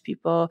bunch of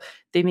people.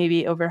 They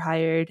maybe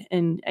overhired.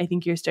 And I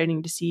think you're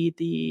starting to see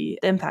the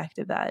impact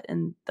of that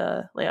and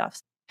the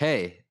layoffs.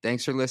 Hey,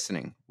 thanks for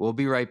listening. We'll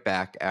be right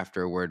back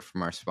after a word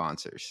from our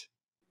sponsors.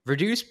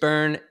 Reduce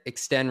burn,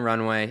 extend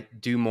runway,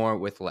 do more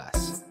with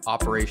less.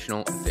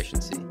 Operational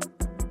efficiency.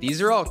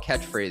 These are all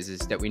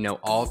catchphrases that we know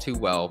all too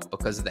well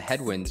because of the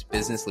headwinds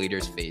business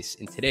leaders face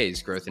in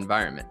today's growth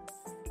environment.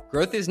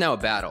 Growth is now a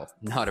battle,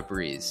 not a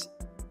breeze.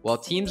 While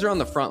teams are on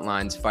the front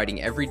lines fighting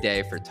every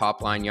day for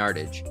top-line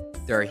yardage,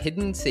 there are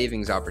hidden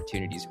savings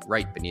opportunities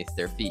right beneath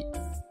their feet.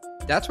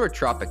 That's where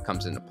Tropic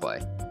comes into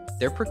play.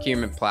 Their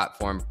procurement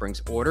platform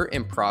brings order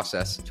and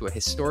process to a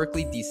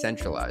historically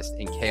decentralized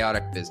and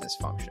chaotic business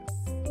function: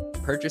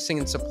 purchasing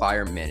and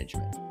supplier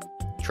management.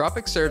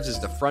 Tropic serves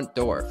as the front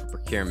door for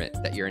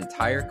procurement that your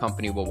entire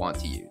company will want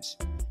to use.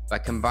 By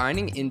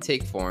combining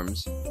intake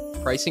forms,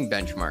 pricing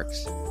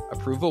benchmarks,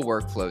 approval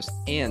workflows,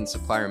 and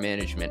supplier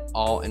management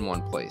all in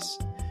one place,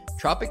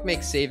 Tropic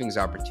makes savings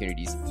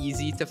opportunities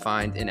easy to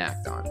find and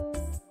act on.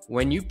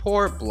 When you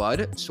pour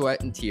blood,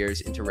 sweat, and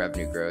tears into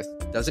revenue growth,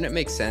 doesn't it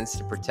make sense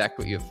to protect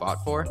what you have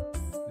fought for?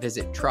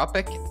 Visit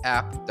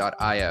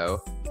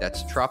tropicapp.io,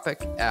 that's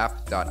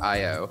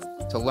tropicapp.io,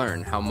 to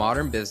learn how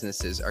modern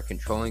businesses are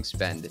controlling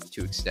spend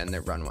to extend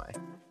their runway.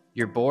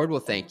 Your board will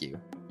thank you.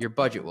 Your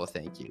budget will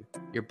thank you.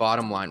 Your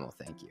bottom line will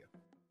thank you.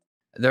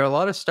 There are a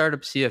lot of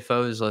startup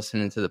CFOs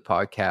listening to the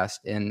podcast,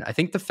 and I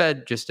think the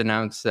Fed just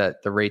announced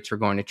that the rates were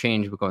going to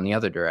change, but go in the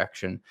other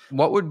direction.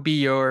 What would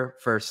be your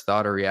first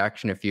thought or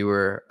reaction if you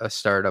were a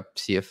startup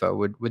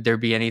CFO? Would there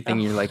be anything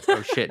you're like,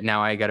 oh shit,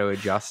 now I got to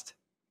adjust?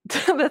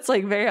 That's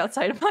like very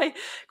outside of my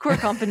core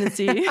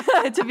competency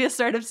to be a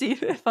startup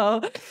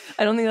CFO.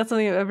 I don't think that's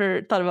something I've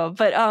ever thought about.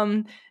 But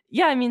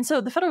yeah, I mean, so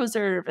the Federal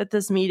Reserve at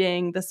this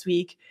meeting this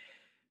week,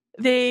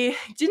 they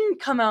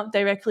didn't come out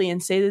directly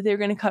and say that they were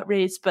going to cut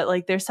rates, but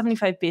like there's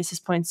 75 basis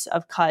points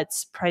of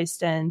cuts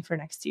priced in for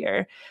next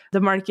year.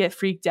 The market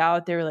freaked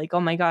out. They were like,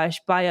 oh my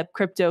gosh, buy up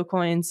crypto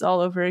coins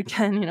all over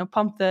again,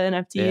 pump the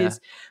NFTs. Yeah.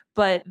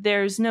 but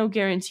there's no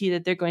guarantee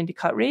that they're going to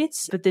cut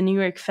rates. But the New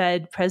York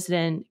Fed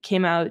president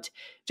came out,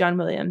 John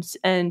Williams,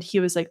 and he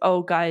was like,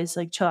 oh, guys,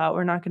 like, chill out.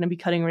 We're not going to be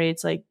cutting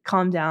rates. Like,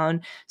 calm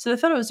down. So the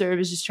Federal Reserve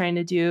is just trying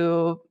to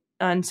do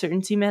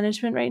uncertainty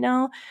management right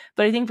now.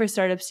 But I think for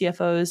startup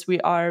CFOs,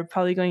 we are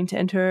probably going to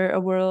enter a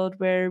world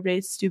where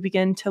rates do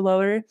begin to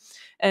lower.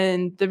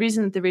 And the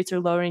reason that the rates are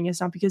lowering is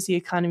not because the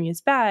economy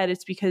is bad.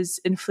 It's because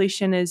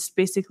inflation is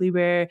basically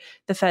where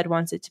the Fed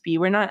wants it to be.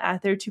 We're not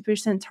at their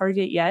 2%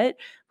 target yet,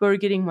 but we're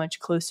getting much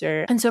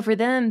closer. And so for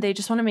them, they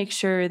just want to make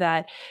sure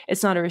that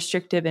it's not a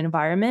restrictive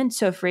environment.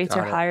 So if rates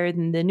are higher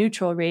than the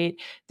neutral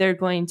rate, they're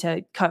going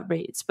to cut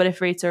rates. But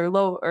if rates are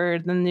lower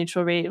than the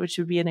neutral rate, which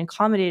would be an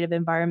accommodative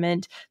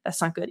environment,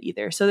 that's not good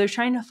either. So they're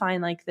trying to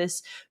find like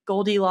this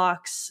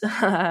Goldilocks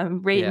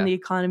rate in the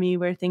economy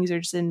where things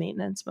are just in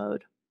maintenance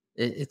mode.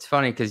 It's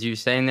funny because you're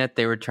saying that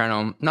they were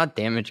trying to not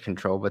damage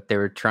control, but they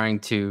were trying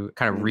to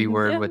kind of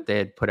reword what they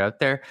had put out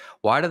there.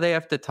 Why do they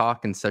have to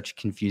talk in such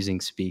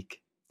confusing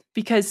speak?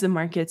 Because the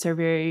markets are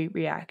very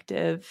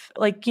reactive.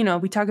 Like, you know,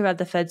 we talk about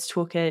the Fed's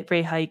toolkit,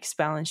 rate hikes,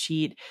 balance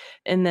sheet,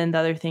 and then the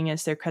other thing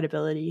is their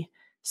credibility.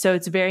 So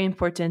it's very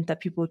important that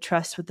people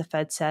trust what the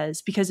Fed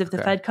says, because if the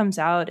Fed comes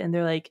out and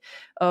they're like,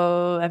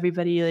 oh,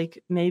 everybody,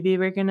 like, maybe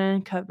we're going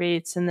to cut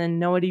rates, and then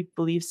nobody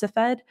believes the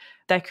Fed,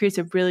 that creates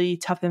a really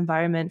tough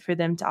environment for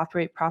them to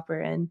operate proper.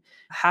 And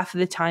half of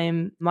the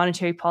time,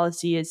 monetary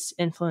policy is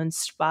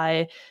influenced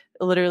by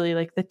literally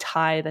like the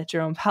tie that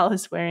Jerome Powell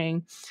is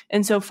wearing.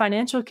 And so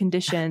financial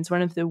conditions,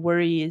 one of the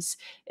worries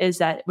is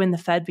that when the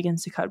Fed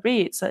begins to cut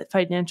rates, that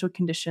financial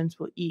conditions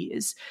will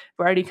ease.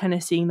 We're already kind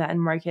of seeing that in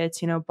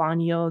markets, you know,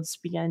 bond yields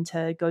begin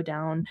to go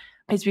down.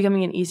 It's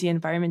becoming an easy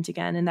environment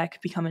again, and that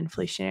could become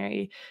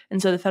inflationary.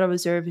 And so the Federal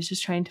Reserve is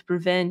just trying to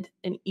prevent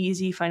an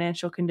easy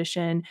financial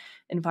condition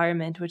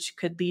environment, which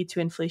could lead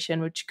to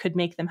inflation, which could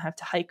make them have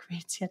to hike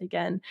rates yet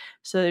again.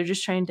 So they're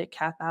just trying to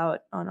cap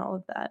out on all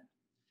of that.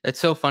 It's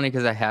so funny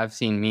because I have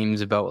seen memes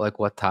about like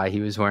what tie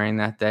he was wearing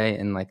that day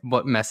and like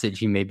what message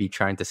he may be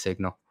trying to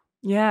signal.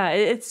 Yeah,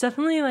 it's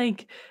definitely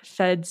like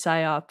Fed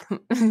psyop.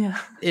 Yeah.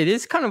 It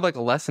is kind of like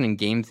a lesson in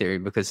game theory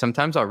because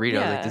sometimes I'll read it,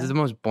 I was like, this is the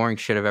most boring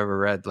shit I've ever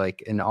read.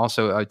 Like, and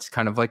also it's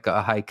kind of like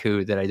a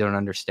haiku that I don't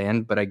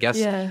understand, but I guess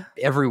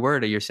every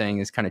word that you're saying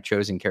is kind of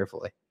chosen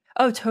carefully.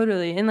 Oh,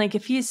 totally. And like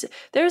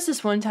there was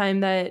this one time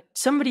that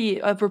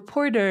a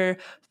reporter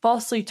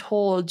falsely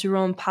told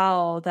Jerome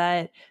Powell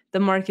that the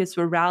markets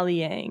were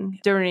rallying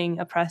during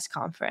a press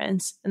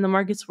conference, and the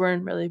markets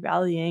weren't really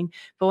rallying.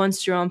 But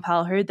once Jerome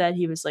Powell heard that,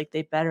 he was like,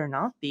 they better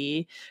not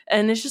be.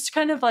 And it's just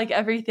kind of like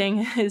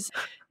everything is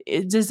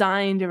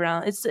designed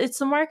around it's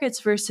the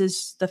markets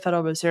versus the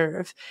Federal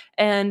Reserve.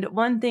 And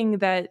one thing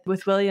that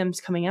with Williams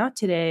coming out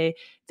today,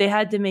 they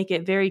had to make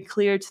it very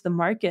clear to the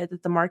market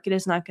that the market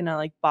is not going to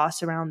like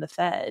boss around the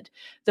Fed.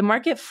 The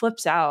market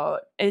flips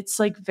out. It's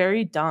like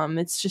very dumb.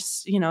 It's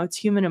just, you know, it's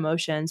human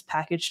emotions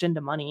packaged into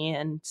money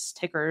and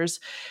tickers.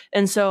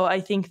 And so I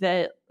think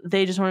that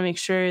they just want to make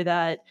sure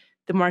that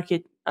the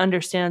market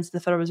understands the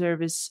Federal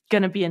Reserve is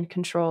going to be in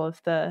control of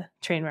the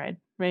train ride,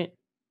 right?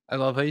 I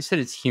love how you said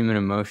it's human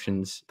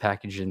emotions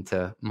packaged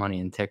into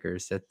money and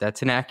tickers.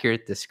 That's an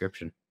accurate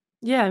description.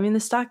 Yeah, I mean, the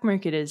stock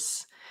market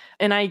is,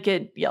 and I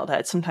get yelled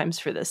at sometimes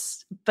for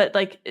this, but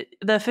like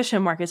the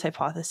efficient markets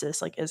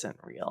hypothesis like isn't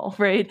real,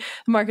 right?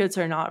 The markets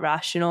are not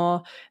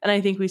rational. And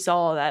I think we saw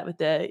all that with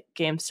the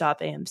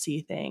GameStop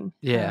AMC thing.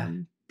 Yeah.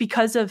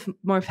 Because of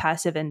more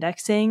passive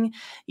indexing,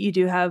 you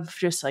do have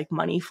just like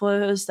money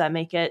flows that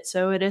make it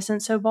so it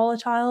isn't so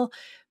volatile.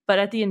 But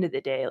at the end of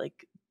the day,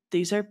 like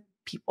these are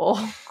people.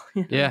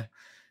 You know? Yeah.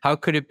 How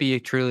could it be a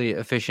truly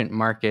efficient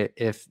market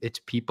if it's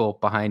people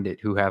behind it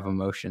who have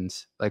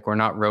emotions? Like we're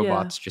not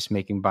robots just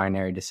making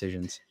binary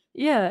decisions.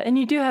 Yeah, and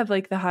you do have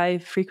like the high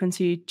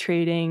frequency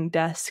trading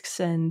desks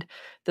and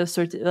those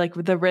sorts of like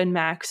the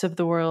RenMax of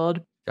the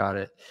world. Got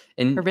it.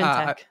 And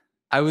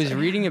I was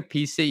reading a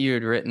piece that you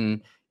had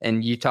written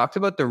and you talked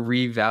about the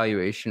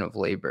revaluation of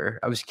labor.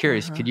 I was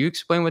curious, could you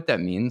explain what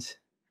that means?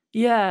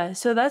 Yeah,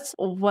 so that's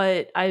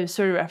what I was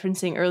sort of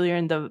referencing earlier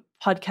in the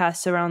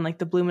podcast around like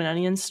the Bloom and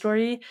Onion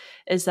story,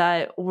 is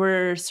that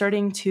we're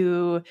starting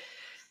to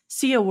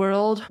see a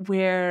world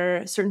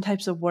where certain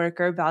types of work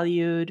are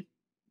valued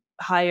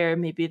higher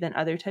maybe than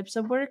other types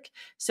of work.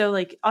 So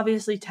like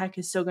obviously tech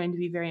is still going to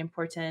be very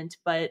important,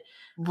 but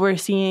we're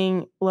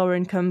seeing lower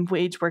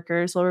wage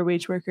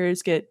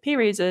workers get pay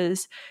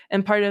raises.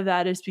 And part of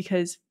that is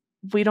because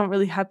we don't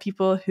really have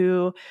people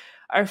who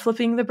are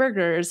flipping the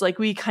burgers. Like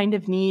we kind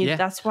of need,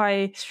 that's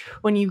why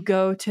when you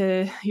go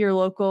to your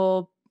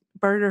local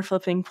burger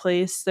flipping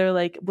place, they're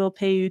like, we'll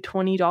pay you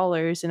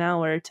 $20 an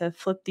hour to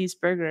flip these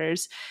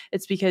burgers.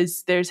 It's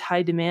because there's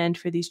high demand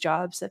for these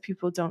jobs that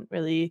people don't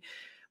really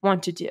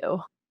want to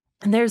do.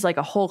 And there's like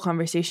a whole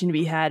conversation to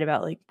be had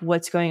about like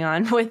what's going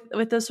on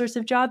with those sorts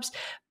of jobs.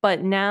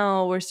 But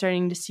now we're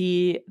starting to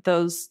see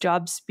those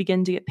jobs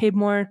begin to get paid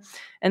more.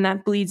 And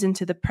that bleeds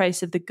into the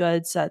price of the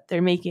goods that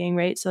they're making,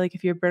 right? So like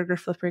if your burger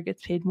flipper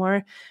gets paid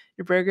more,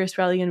 your burger is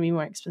probably going to be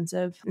more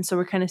expensive. And so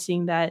we're kind of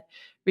seeing that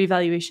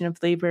revaluation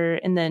of labor.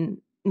 And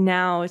then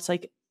now it's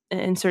like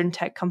in certain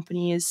tech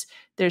companies,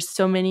 there's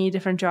so many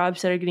different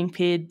jobs that are getting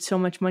paid so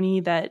much money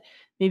that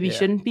maybe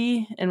shouldn't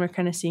be. And we're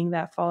kind of seeing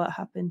that fallout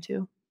happen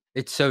too.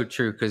 It's so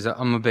true because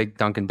I'm a big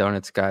Dunkin'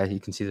 Donuts guy. You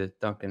can see the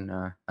Dunkin'.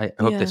 I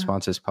hope they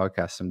sponsor this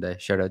podcast someday.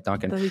 Shout out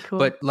Dunkin'. That'd be cool.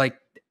 But like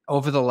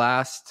over the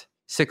last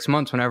 6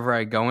 months, whenever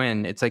I go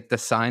in, it's like the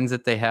signs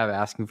that they have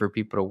asking for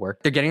people to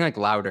work, they're getting like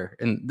louder.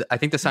 And I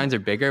think the signs are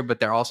bigger, but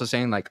they're also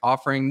saying like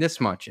offering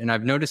this much. And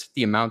I've noticed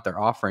the amount they're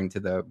offering to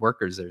the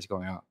workers there's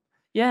going up.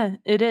 Yeah,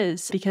 it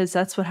is, because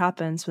that's what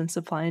happens when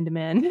supply and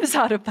demand is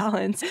out of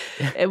balance.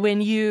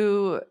 When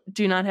you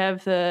do not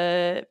have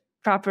the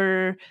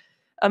proper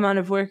amount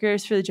of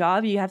workers for the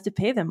job, you have to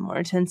pay them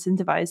more to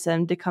incentivize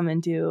them to come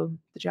and do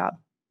the job.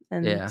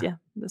 And yeah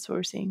that's what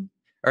we're seeing.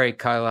 All right,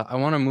 Kyla, I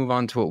want to move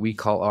on to what we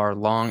call our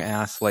long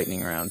ass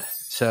lightning round.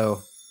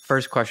 So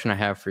first question I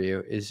have for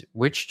you is,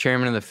 which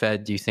chairman of the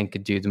Fed do you think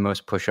could do the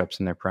most push-ups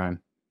in their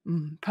prime?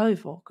 Probably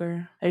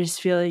Volcker. I just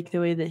feel like the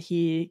way that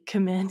he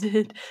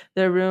commanded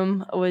the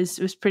room was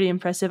pretty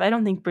impressive. I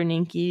don't think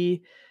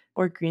Bernanke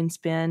or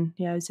Greenspan.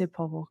 Yeah, I would say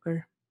Paul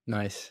Volcker.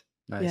 Nice.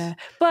 Yeah,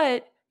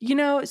 but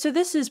so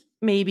this is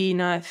maybe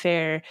not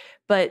fair,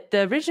 but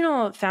the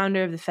original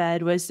founder of the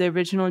Fed was the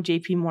original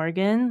JP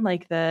Morgan,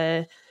 like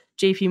the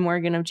JP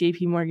Morgan of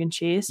JP Morgan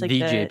Chase, like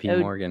the JP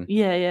Morgan.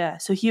 Yeah.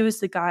 So he was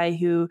the guy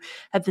who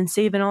had been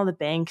saving all the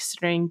banks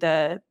during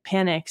the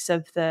panics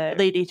of the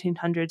late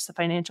 1800s, the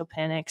financial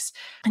panics.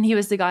 And he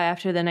was the guy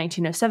after the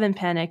 1907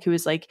 panic who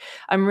was like,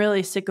 I'm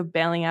really sick of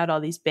bailing out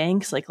all these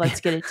banks. Like,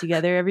 let's get it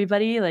together,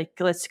 everybody. Like,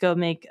 let's go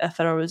make a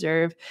Federal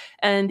Reserve.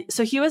 And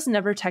so he was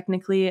never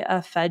technically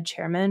a Fed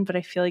chairman, but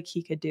I feel like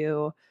he could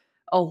do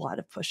a lot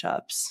of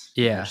push-ups.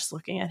 Yeah. Just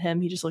looking at him,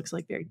 he just looks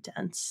like very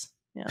dense.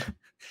 Yeah.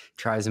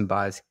 Tries and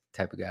buys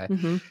type of guy.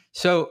 Mm-hmm.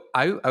 So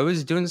I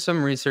was doing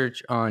some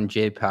research on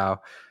Jay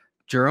Powell.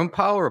 Jerome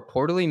Powell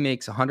reportedly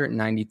makes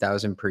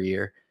 $190,000 per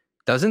year.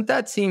 Doesn't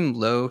that seem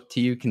low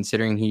to you,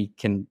 considering he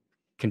can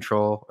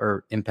control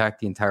or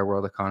impact the entire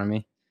world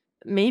economy?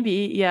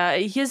 Maybe, yeah.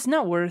 His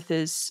net worth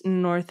is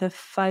north of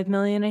 $5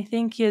 million. I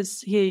think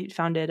he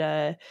founded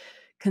a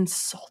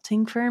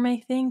consulting firm, I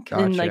think,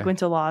 and like went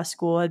to law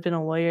school, had been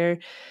a lawyer.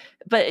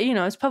 But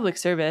it's public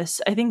service.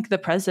 I think the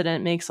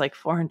president makes like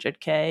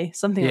 $400K,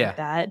 something like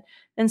that.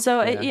 And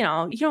so,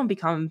 you don't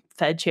become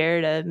Fed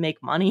chair to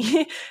make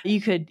money.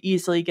 You could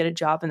easily get a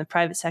job in the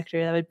private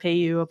sector that would pay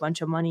you a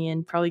bunch of money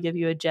and probably give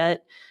you a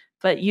jet.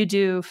 But you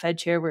do Fed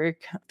chair work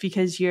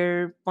because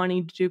you're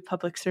wanting to do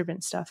public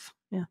servant stuff.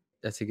 Yeah.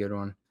 That's a good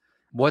one.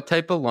 What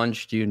type of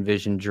lunch do you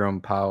envision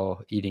Jerome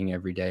Powell eating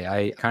every day?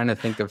 I kind of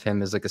think of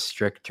him as like a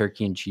strict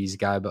turkey and cheese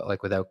guy, but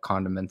like without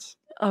condiments.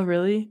 Oh,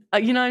 really?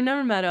 I've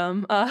never met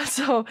him,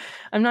 so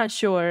I'm not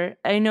sure.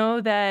 I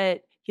know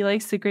that he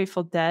likes the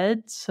Grateful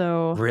Dead,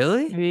 so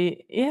really,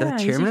 the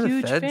chairman of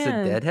the Fed's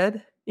a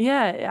Deadhead.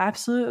 Yeah,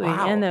 absolutely,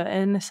 wow.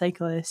 and a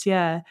cyclist.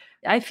 Yeah,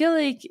 I feel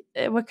like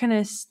what kind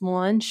of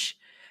lunch?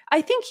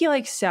 I think he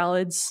likes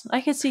salads.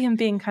 I could see him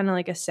being kind of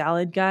like a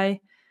salad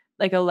guy,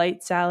 like a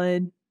light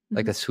salad,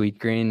 like a sweet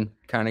green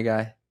kind of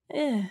guy.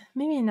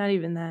 Maybe not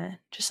even that.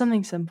 Just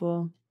something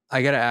simple.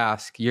 I got to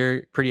ask,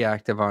 you're pretty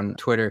active on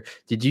Twitter.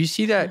 Did you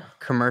see that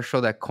commercial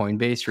that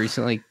Coinbase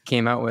recently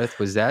came out with?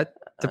 Was that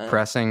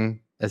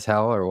depressing as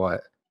hell or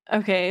what?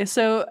 Okay,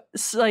 so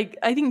like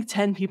I think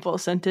 10 people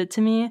sent it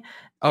to me.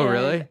 Oh,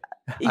 really?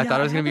 I thought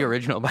I was going to be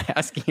original by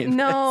asking you.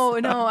 No,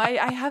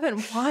 I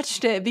haven't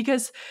watched it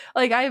because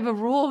like I have a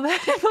rule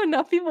that if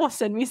enough people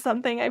send me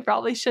something, I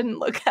probably shouldn't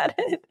look at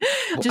it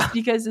just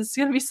because it's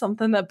going to be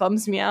something that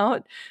bums me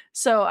out.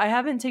 So I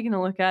haven't taken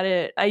a look at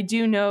it. I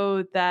do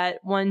know that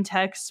one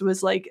text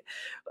was like,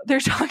 they're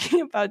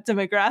talking about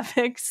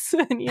demographics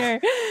in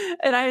here.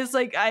 And I was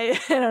like, I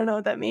don't know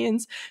what that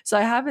means. So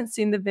I haven't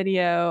seen the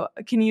video.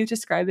 Can you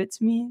describe it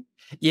to me?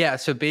 Yeah,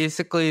 so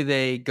basically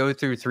they go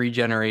through 3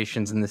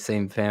 generations in the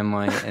same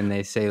family and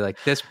they say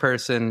like this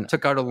person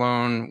took out a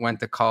loan, went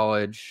to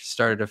college,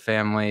 started a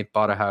family,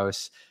 bought a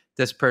house.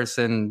 This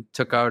person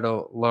took out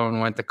a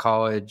loan, went to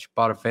college,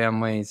 bought a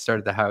family,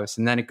 started the house.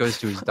 And then it goes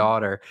to his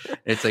daughter.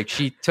 It's like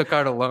she took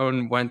out a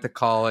loan, went to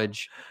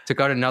college, took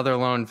out another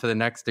loan for the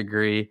next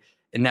degree.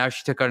 And now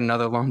she took out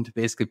another loan to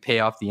basically pay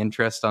off the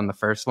interest on the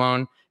first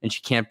loan. And she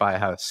can't buy a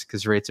house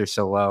because rates are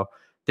so low.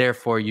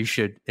 Therefore, you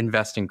should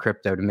invest in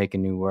crypto to make a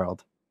new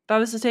world. That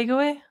was the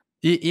takeaway?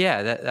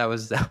 Yeah, that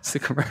was the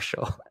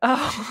commercial.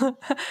 Oh,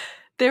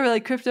 they were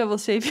like, crypto will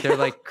save you. They're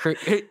like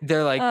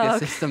the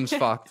system's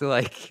fucked.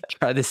 Like,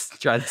 try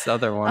this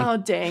other one. Oh,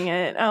 dang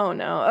it. Oh,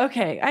 no.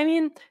 Okay. I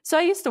mean, so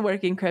I used to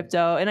work in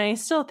crypto and I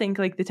still think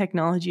like the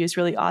technology is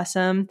really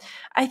awesome.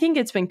 I think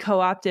it's been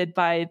co-opted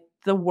by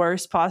the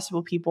worst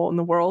possible people in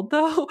the world,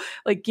 though.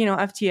 Like,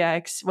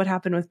 FTX, what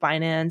happened with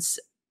Binance,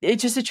 it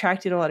just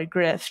attracted a lot of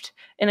grift.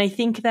 And I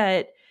think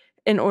that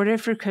in order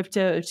for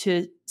crypto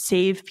to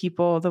save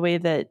people the way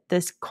that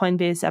this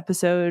Coinbase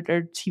episode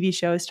or TV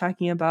show is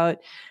talking about,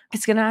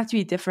 it's going to have to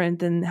be different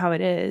than how it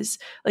is.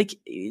 Like,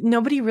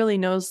 nobody really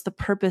knows the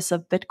purpose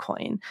of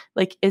Bitcoin.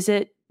 Like, is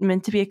it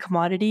meant to be a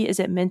commodity? Is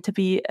it meant to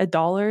be a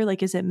dollar?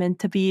 Like, is it meant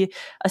to be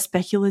a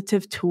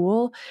speculative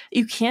tool?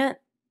 You can't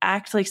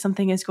act like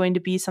something is going to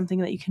be something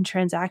that you can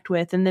transact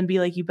with and then be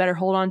like, you better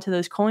hold on to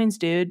those coins,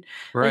 dude.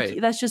 Right.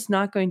 Like, that's just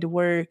not going to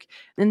work.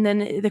 And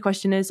then the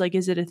question is, like,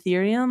 is it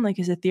Ethereum? Like,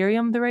 is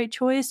Ethereum the right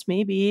choice?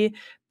 Maybe.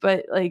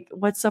 But like,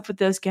 what's up with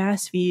those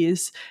gas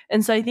fees?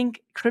 And so I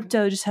think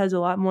crypto just has a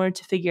lot more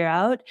to figure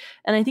out.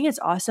 And I think it's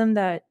awesome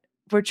that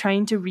we're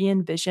trying to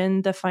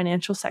re-envision the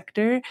financial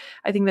sector.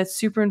 I think that's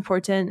super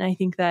important. And I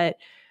think that,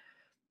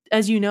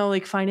 as you know,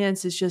 like,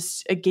 finance is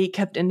just a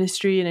gate-kept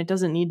industry and it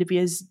doesn't need to be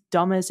as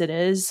dumb as it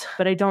is.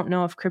 But I don't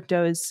know if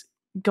crypto is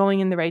going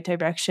in the right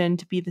direction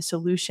to be the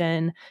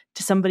solution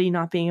to somebody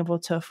not being able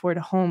to afford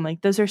a home.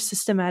 Like, those are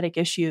systematic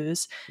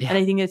issues. Yeah. And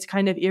I think it's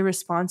kind of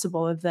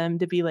irresponsible of them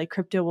to be like,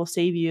 crypto will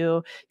save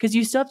you, because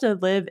you still have to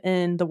live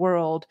in the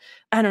world.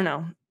 I don't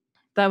know.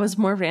 That was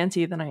more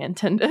ranty than I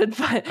intended,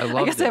 but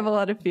I guess I have a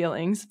lot of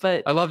feelings.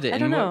 But I loved it. I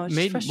don't know.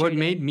 What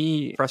made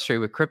me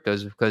frustrated with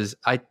cryptos because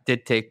I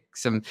did take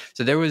some.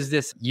 So there was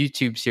this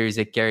YouTube series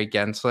that Gary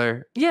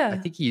Gensler. Yeah. I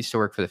think he used to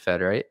work for the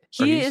Fed, right?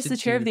 He is the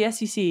chair of the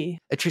SEC.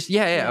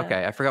 Yeah.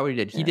 Okay. I forgot what he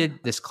did. He did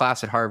this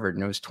class at Harvard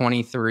and it was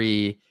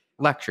 23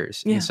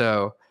 lectures. Yeah. And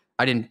so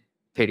I didn't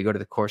pay to go to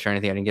the course or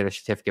anything. I didn't get a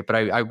certificate, but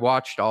I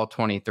watched all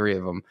 23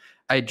 of them.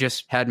 I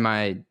just had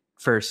my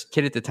first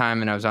kid at the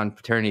time and I was on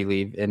paternity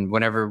leave, and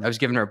whenever I was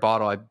giving her a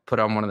bottle, I put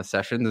on one of the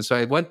sessions. And so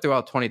I went through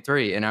all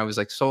 23 and I was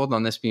like sold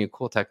on this being a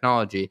cool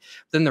technology.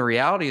 But then the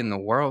reality in the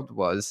world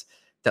was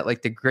that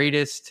like the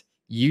greatest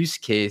use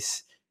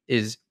case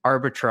is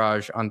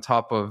arbitrage on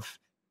top of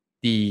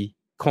the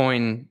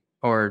coin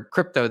or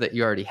crypto that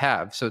you already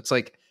have. So it's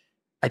like,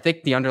 I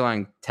think the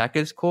underlying tech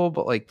is cool,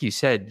 but like you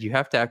said, you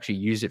have to actually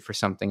use it for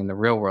something in the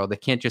real world.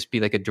 It can't just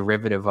be like a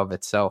derivative of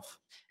itself.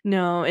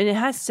 No, and it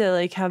has to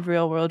like have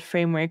real world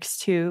frameworks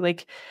too.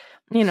 Like,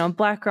 you know,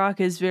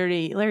 BlackRock is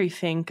very Larry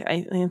Fink.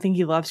 I think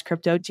he loves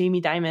crypto.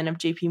 Jamie Dimon of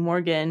JP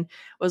Morgan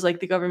was like,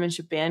 the government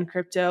should ban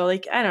crypto.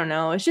 Like, I don't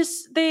know. It's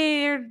just,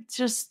 they're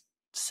just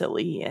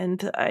silly.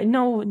 And I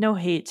no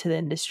hate to the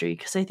industry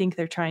because I think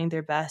they're trying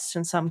their best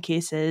in some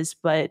cases,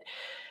 but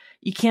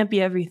you can't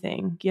be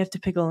everything. You have to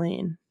pick a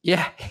lane.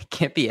 Yeah, it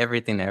can't be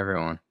everything to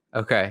everyone.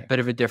 Okay, bit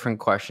of a different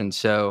question.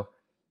 So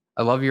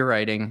I love your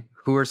writing.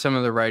 Who are some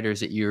of the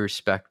writers that you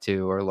respect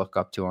to or look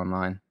up to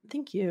online?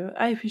 Thank you.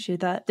 I appreciate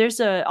that. There's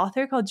an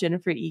author called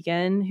Jennifer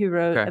Egan who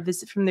wrote A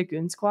Visit from the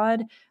Goon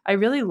Squad. I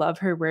really love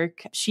her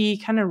work. She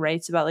kind of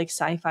writes about like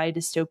sci-fi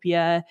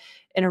dystopia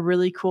in a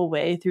really cool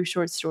way through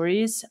short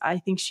stories. I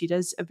think she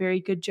does a very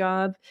good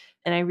job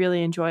and I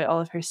really enjoy all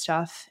of her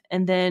stuff.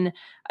 And then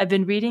I've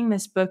been reading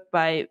this book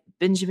by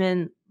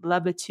Benjamin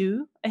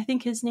Labatut, I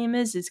think his name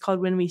is. It's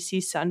called When We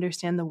Cease to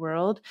Understand the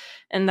World.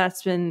 And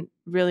that's been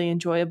really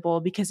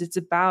enjoyable because it's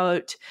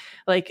about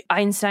like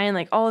Einstein,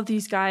 like all of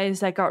these guys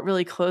that got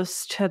really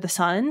close to the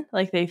sun.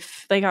 Like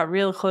they got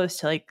real close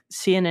to like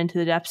seeing into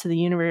the depths of the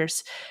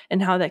universe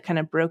and how that kind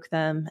of broke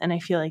them. And I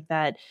feel like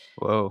that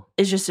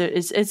is just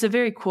it's a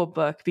very cool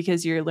book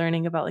because you're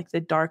learning about like the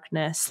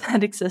darkness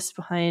that exists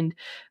behind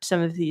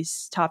some of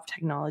these top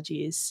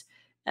technologies.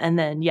 And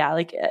then, yeah,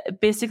 like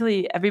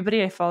basically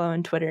everybody I follow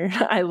on Twitter,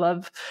 I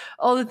love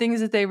all the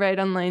things that they write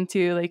online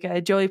too.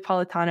 Like Joey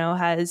Politano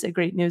has a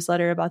great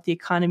newsletter about the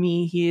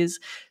economy. He's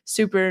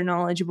super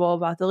knowledgeable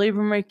about the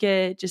labor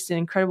market, just an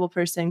incredible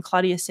person.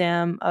 Claudia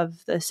Sam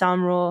of the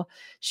Sound Rule,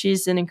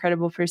 she's an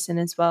incredible person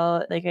as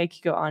well. Like I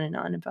could go on and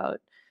on about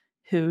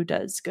who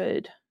does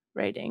good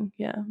writing.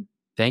 Yeah.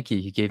 Thank you.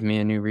 You gave me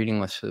a new reading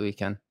list for the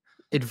weekend.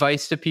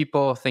 Advice to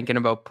people thinking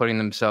about putting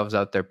themselves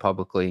out there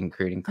publicly and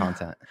creating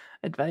content.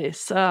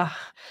 Advice.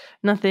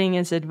 Nothing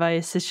is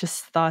advice. It's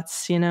just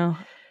thoughts, you know.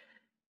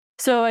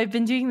 So I've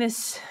been doing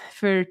this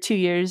for 2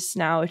 years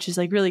now, which is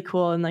like really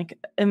cool. And like,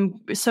 I'm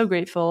so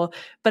grateful.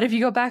 But if you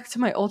go back to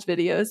my old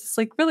videos, it's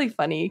like really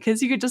funny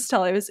because you could just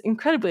tell I was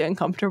incredibly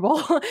uncomfortable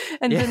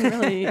and didn't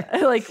really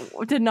like,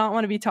 did not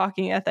want to be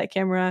talking at that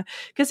camera.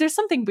 Because there's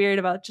something weird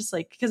about just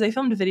like, because I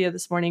filmed a video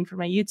this morning for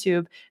my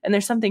YouTube and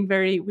there's something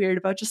very weird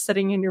about just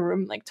sitting in your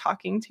room, like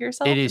talking to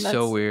yourself. It is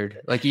so weird.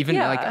 Like even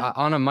like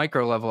on a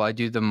micro level, I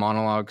do the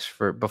monologues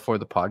before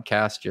the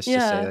podcast just to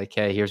say like,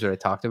 hey, here's what I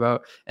talked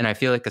about. And I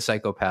feel like a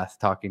psychopath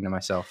talking to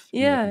myself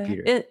in the computer.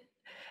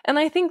 And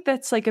I think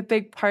that's like a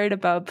big part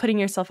about putting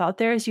yourself out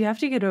there is you have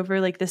to get over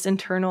like this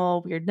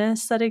internal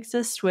weirdness that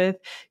exists with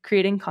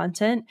creating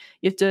content.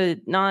 You have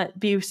to not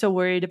be so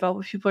worried about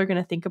what people are going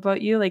to think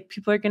about you. Like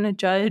people are going to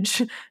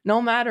judge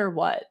no matter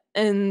what.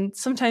 And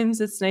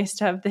sometimes it's nice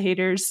to have the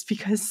haters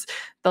because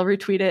they'll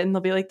retweet it and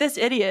they'll be like, this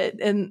idiot.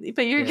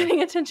 But you're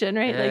getting attention,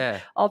 right? Yeah.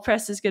 Like all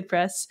press is good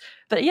press.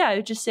 But yeah, I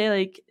would just say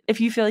like, if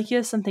you feel like you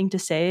have something to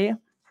say,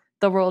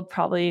 the world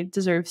probably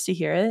deserves to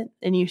hear it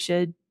and you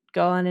should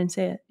go on and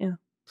say it. Yeah.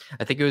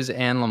 I think it was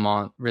Anne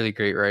Lamont, really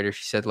great writer.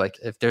 She said like,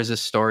 if there's a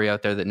story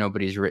out there that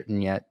nobody's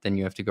written yet, then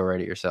you have to go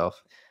write it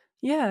yourself.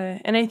 Yeah.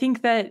 And I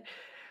think that,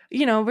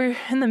 you know, we're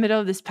in the middle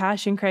of this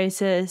passion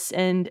crisis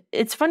and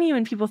it's funny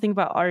when people think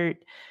about art,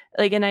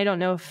 like, and I don't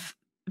know if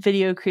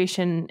video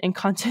creation and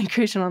content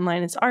creation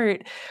online is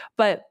art,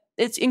 but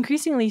it's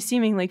increasingly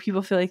seeming like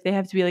people feel like they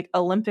have to be like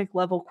Olympic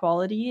level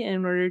quality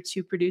in order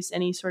to produce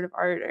any sort of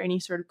art or any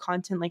sort of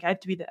content. Like I have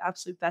to be the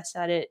absolute best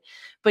at it,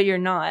 but you're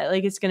not.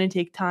 Like it's going to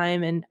take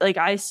time. And like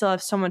I still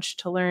have so much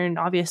to learn,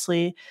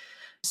 obviously.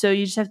 So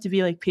you just have to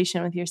be like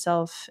patient with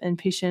yourself and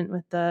patient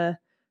with the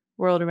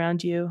world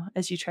around you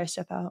as you try to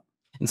step out.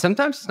 And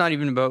sometimes it's not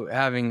even about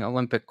having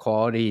Olympic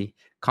quality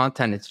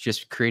content. It's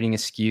just creating a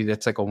SKU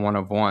that's like a one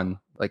of one.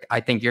 Like I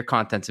think your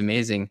content's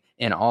amazing.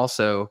 And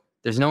also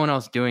there's no one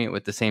else doing it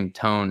with the same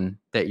tone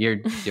that you're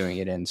doing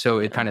it in. So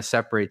it kind of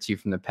separates you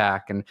from the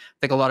pack. And I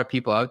think a lot of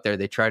people out there,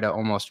 they try to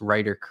almost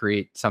write or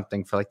create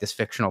something for like this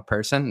fictional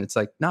person. It's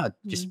like, no,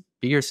 just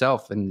be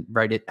yourself and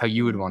write it how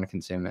you would want to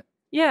consume it.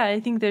 Yeah, I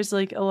think there's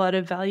like a lot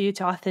of value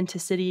to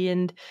authenticity.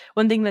 And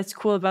one thing that's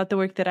cool about the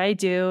work that I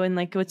do and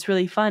like what's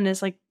really fun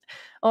is like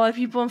a lot of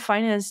people in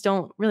finance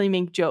don't really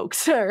make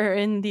jokes or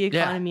in the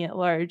economy at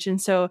large. And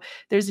so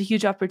there's a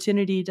huge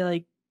opportunity to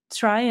like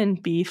try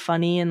and be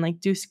funny and like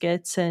do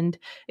skits and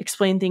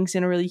explain things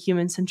in a really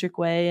human-centric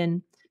way.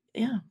 And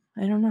yeah,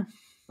 I don't know.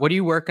 What are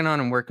you working on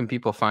and where can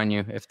people find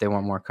you if they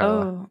want more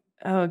Kyla?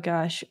 Oh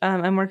gosh.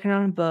 I'm working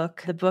on a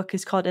book. The book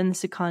is called In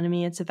This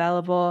Economy. It's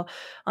available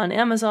on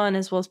Amazon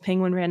as well as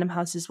Penguin Random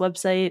House's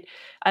website.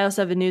 I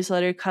also have a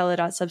newsletter,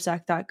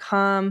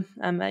 kyla.substack.com,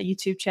 a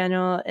YouTube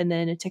channel, and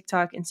then a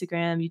TikTok,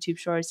 Instagram, YouTube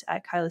Shorts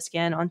at Kyla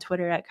Scan, on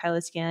Twitter at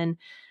Kyla Scan.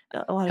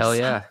 A lot Hell of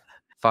yeah. stuff.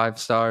 5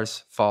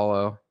 stars,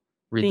 follow,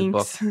 read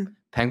Thanks. the book.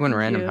 Penguin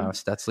Random you.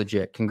 House. That's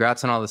legit.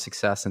 Congrats on all the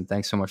success and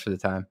thanks so much for the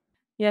time.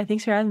 Yeah,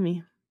 thanks for having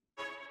me.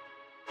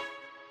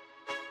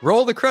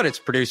 Roll the credits,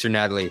 producer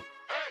Natalie.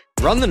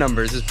 Run the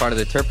Numbers is part of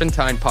the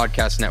Turpentine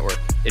Podcast Network.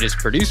 It is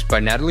produced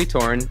by Natalie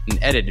Torin and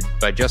edited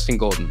by Justin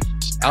Golden.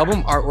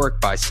 Album artwork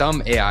by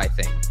Some AI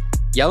Thing.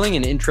 Yelling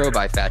and intro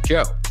by Fat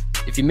Joe.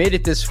 If you made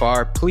it this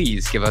far,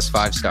 please give us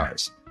 5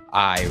 stars.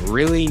 I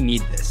really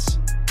need this.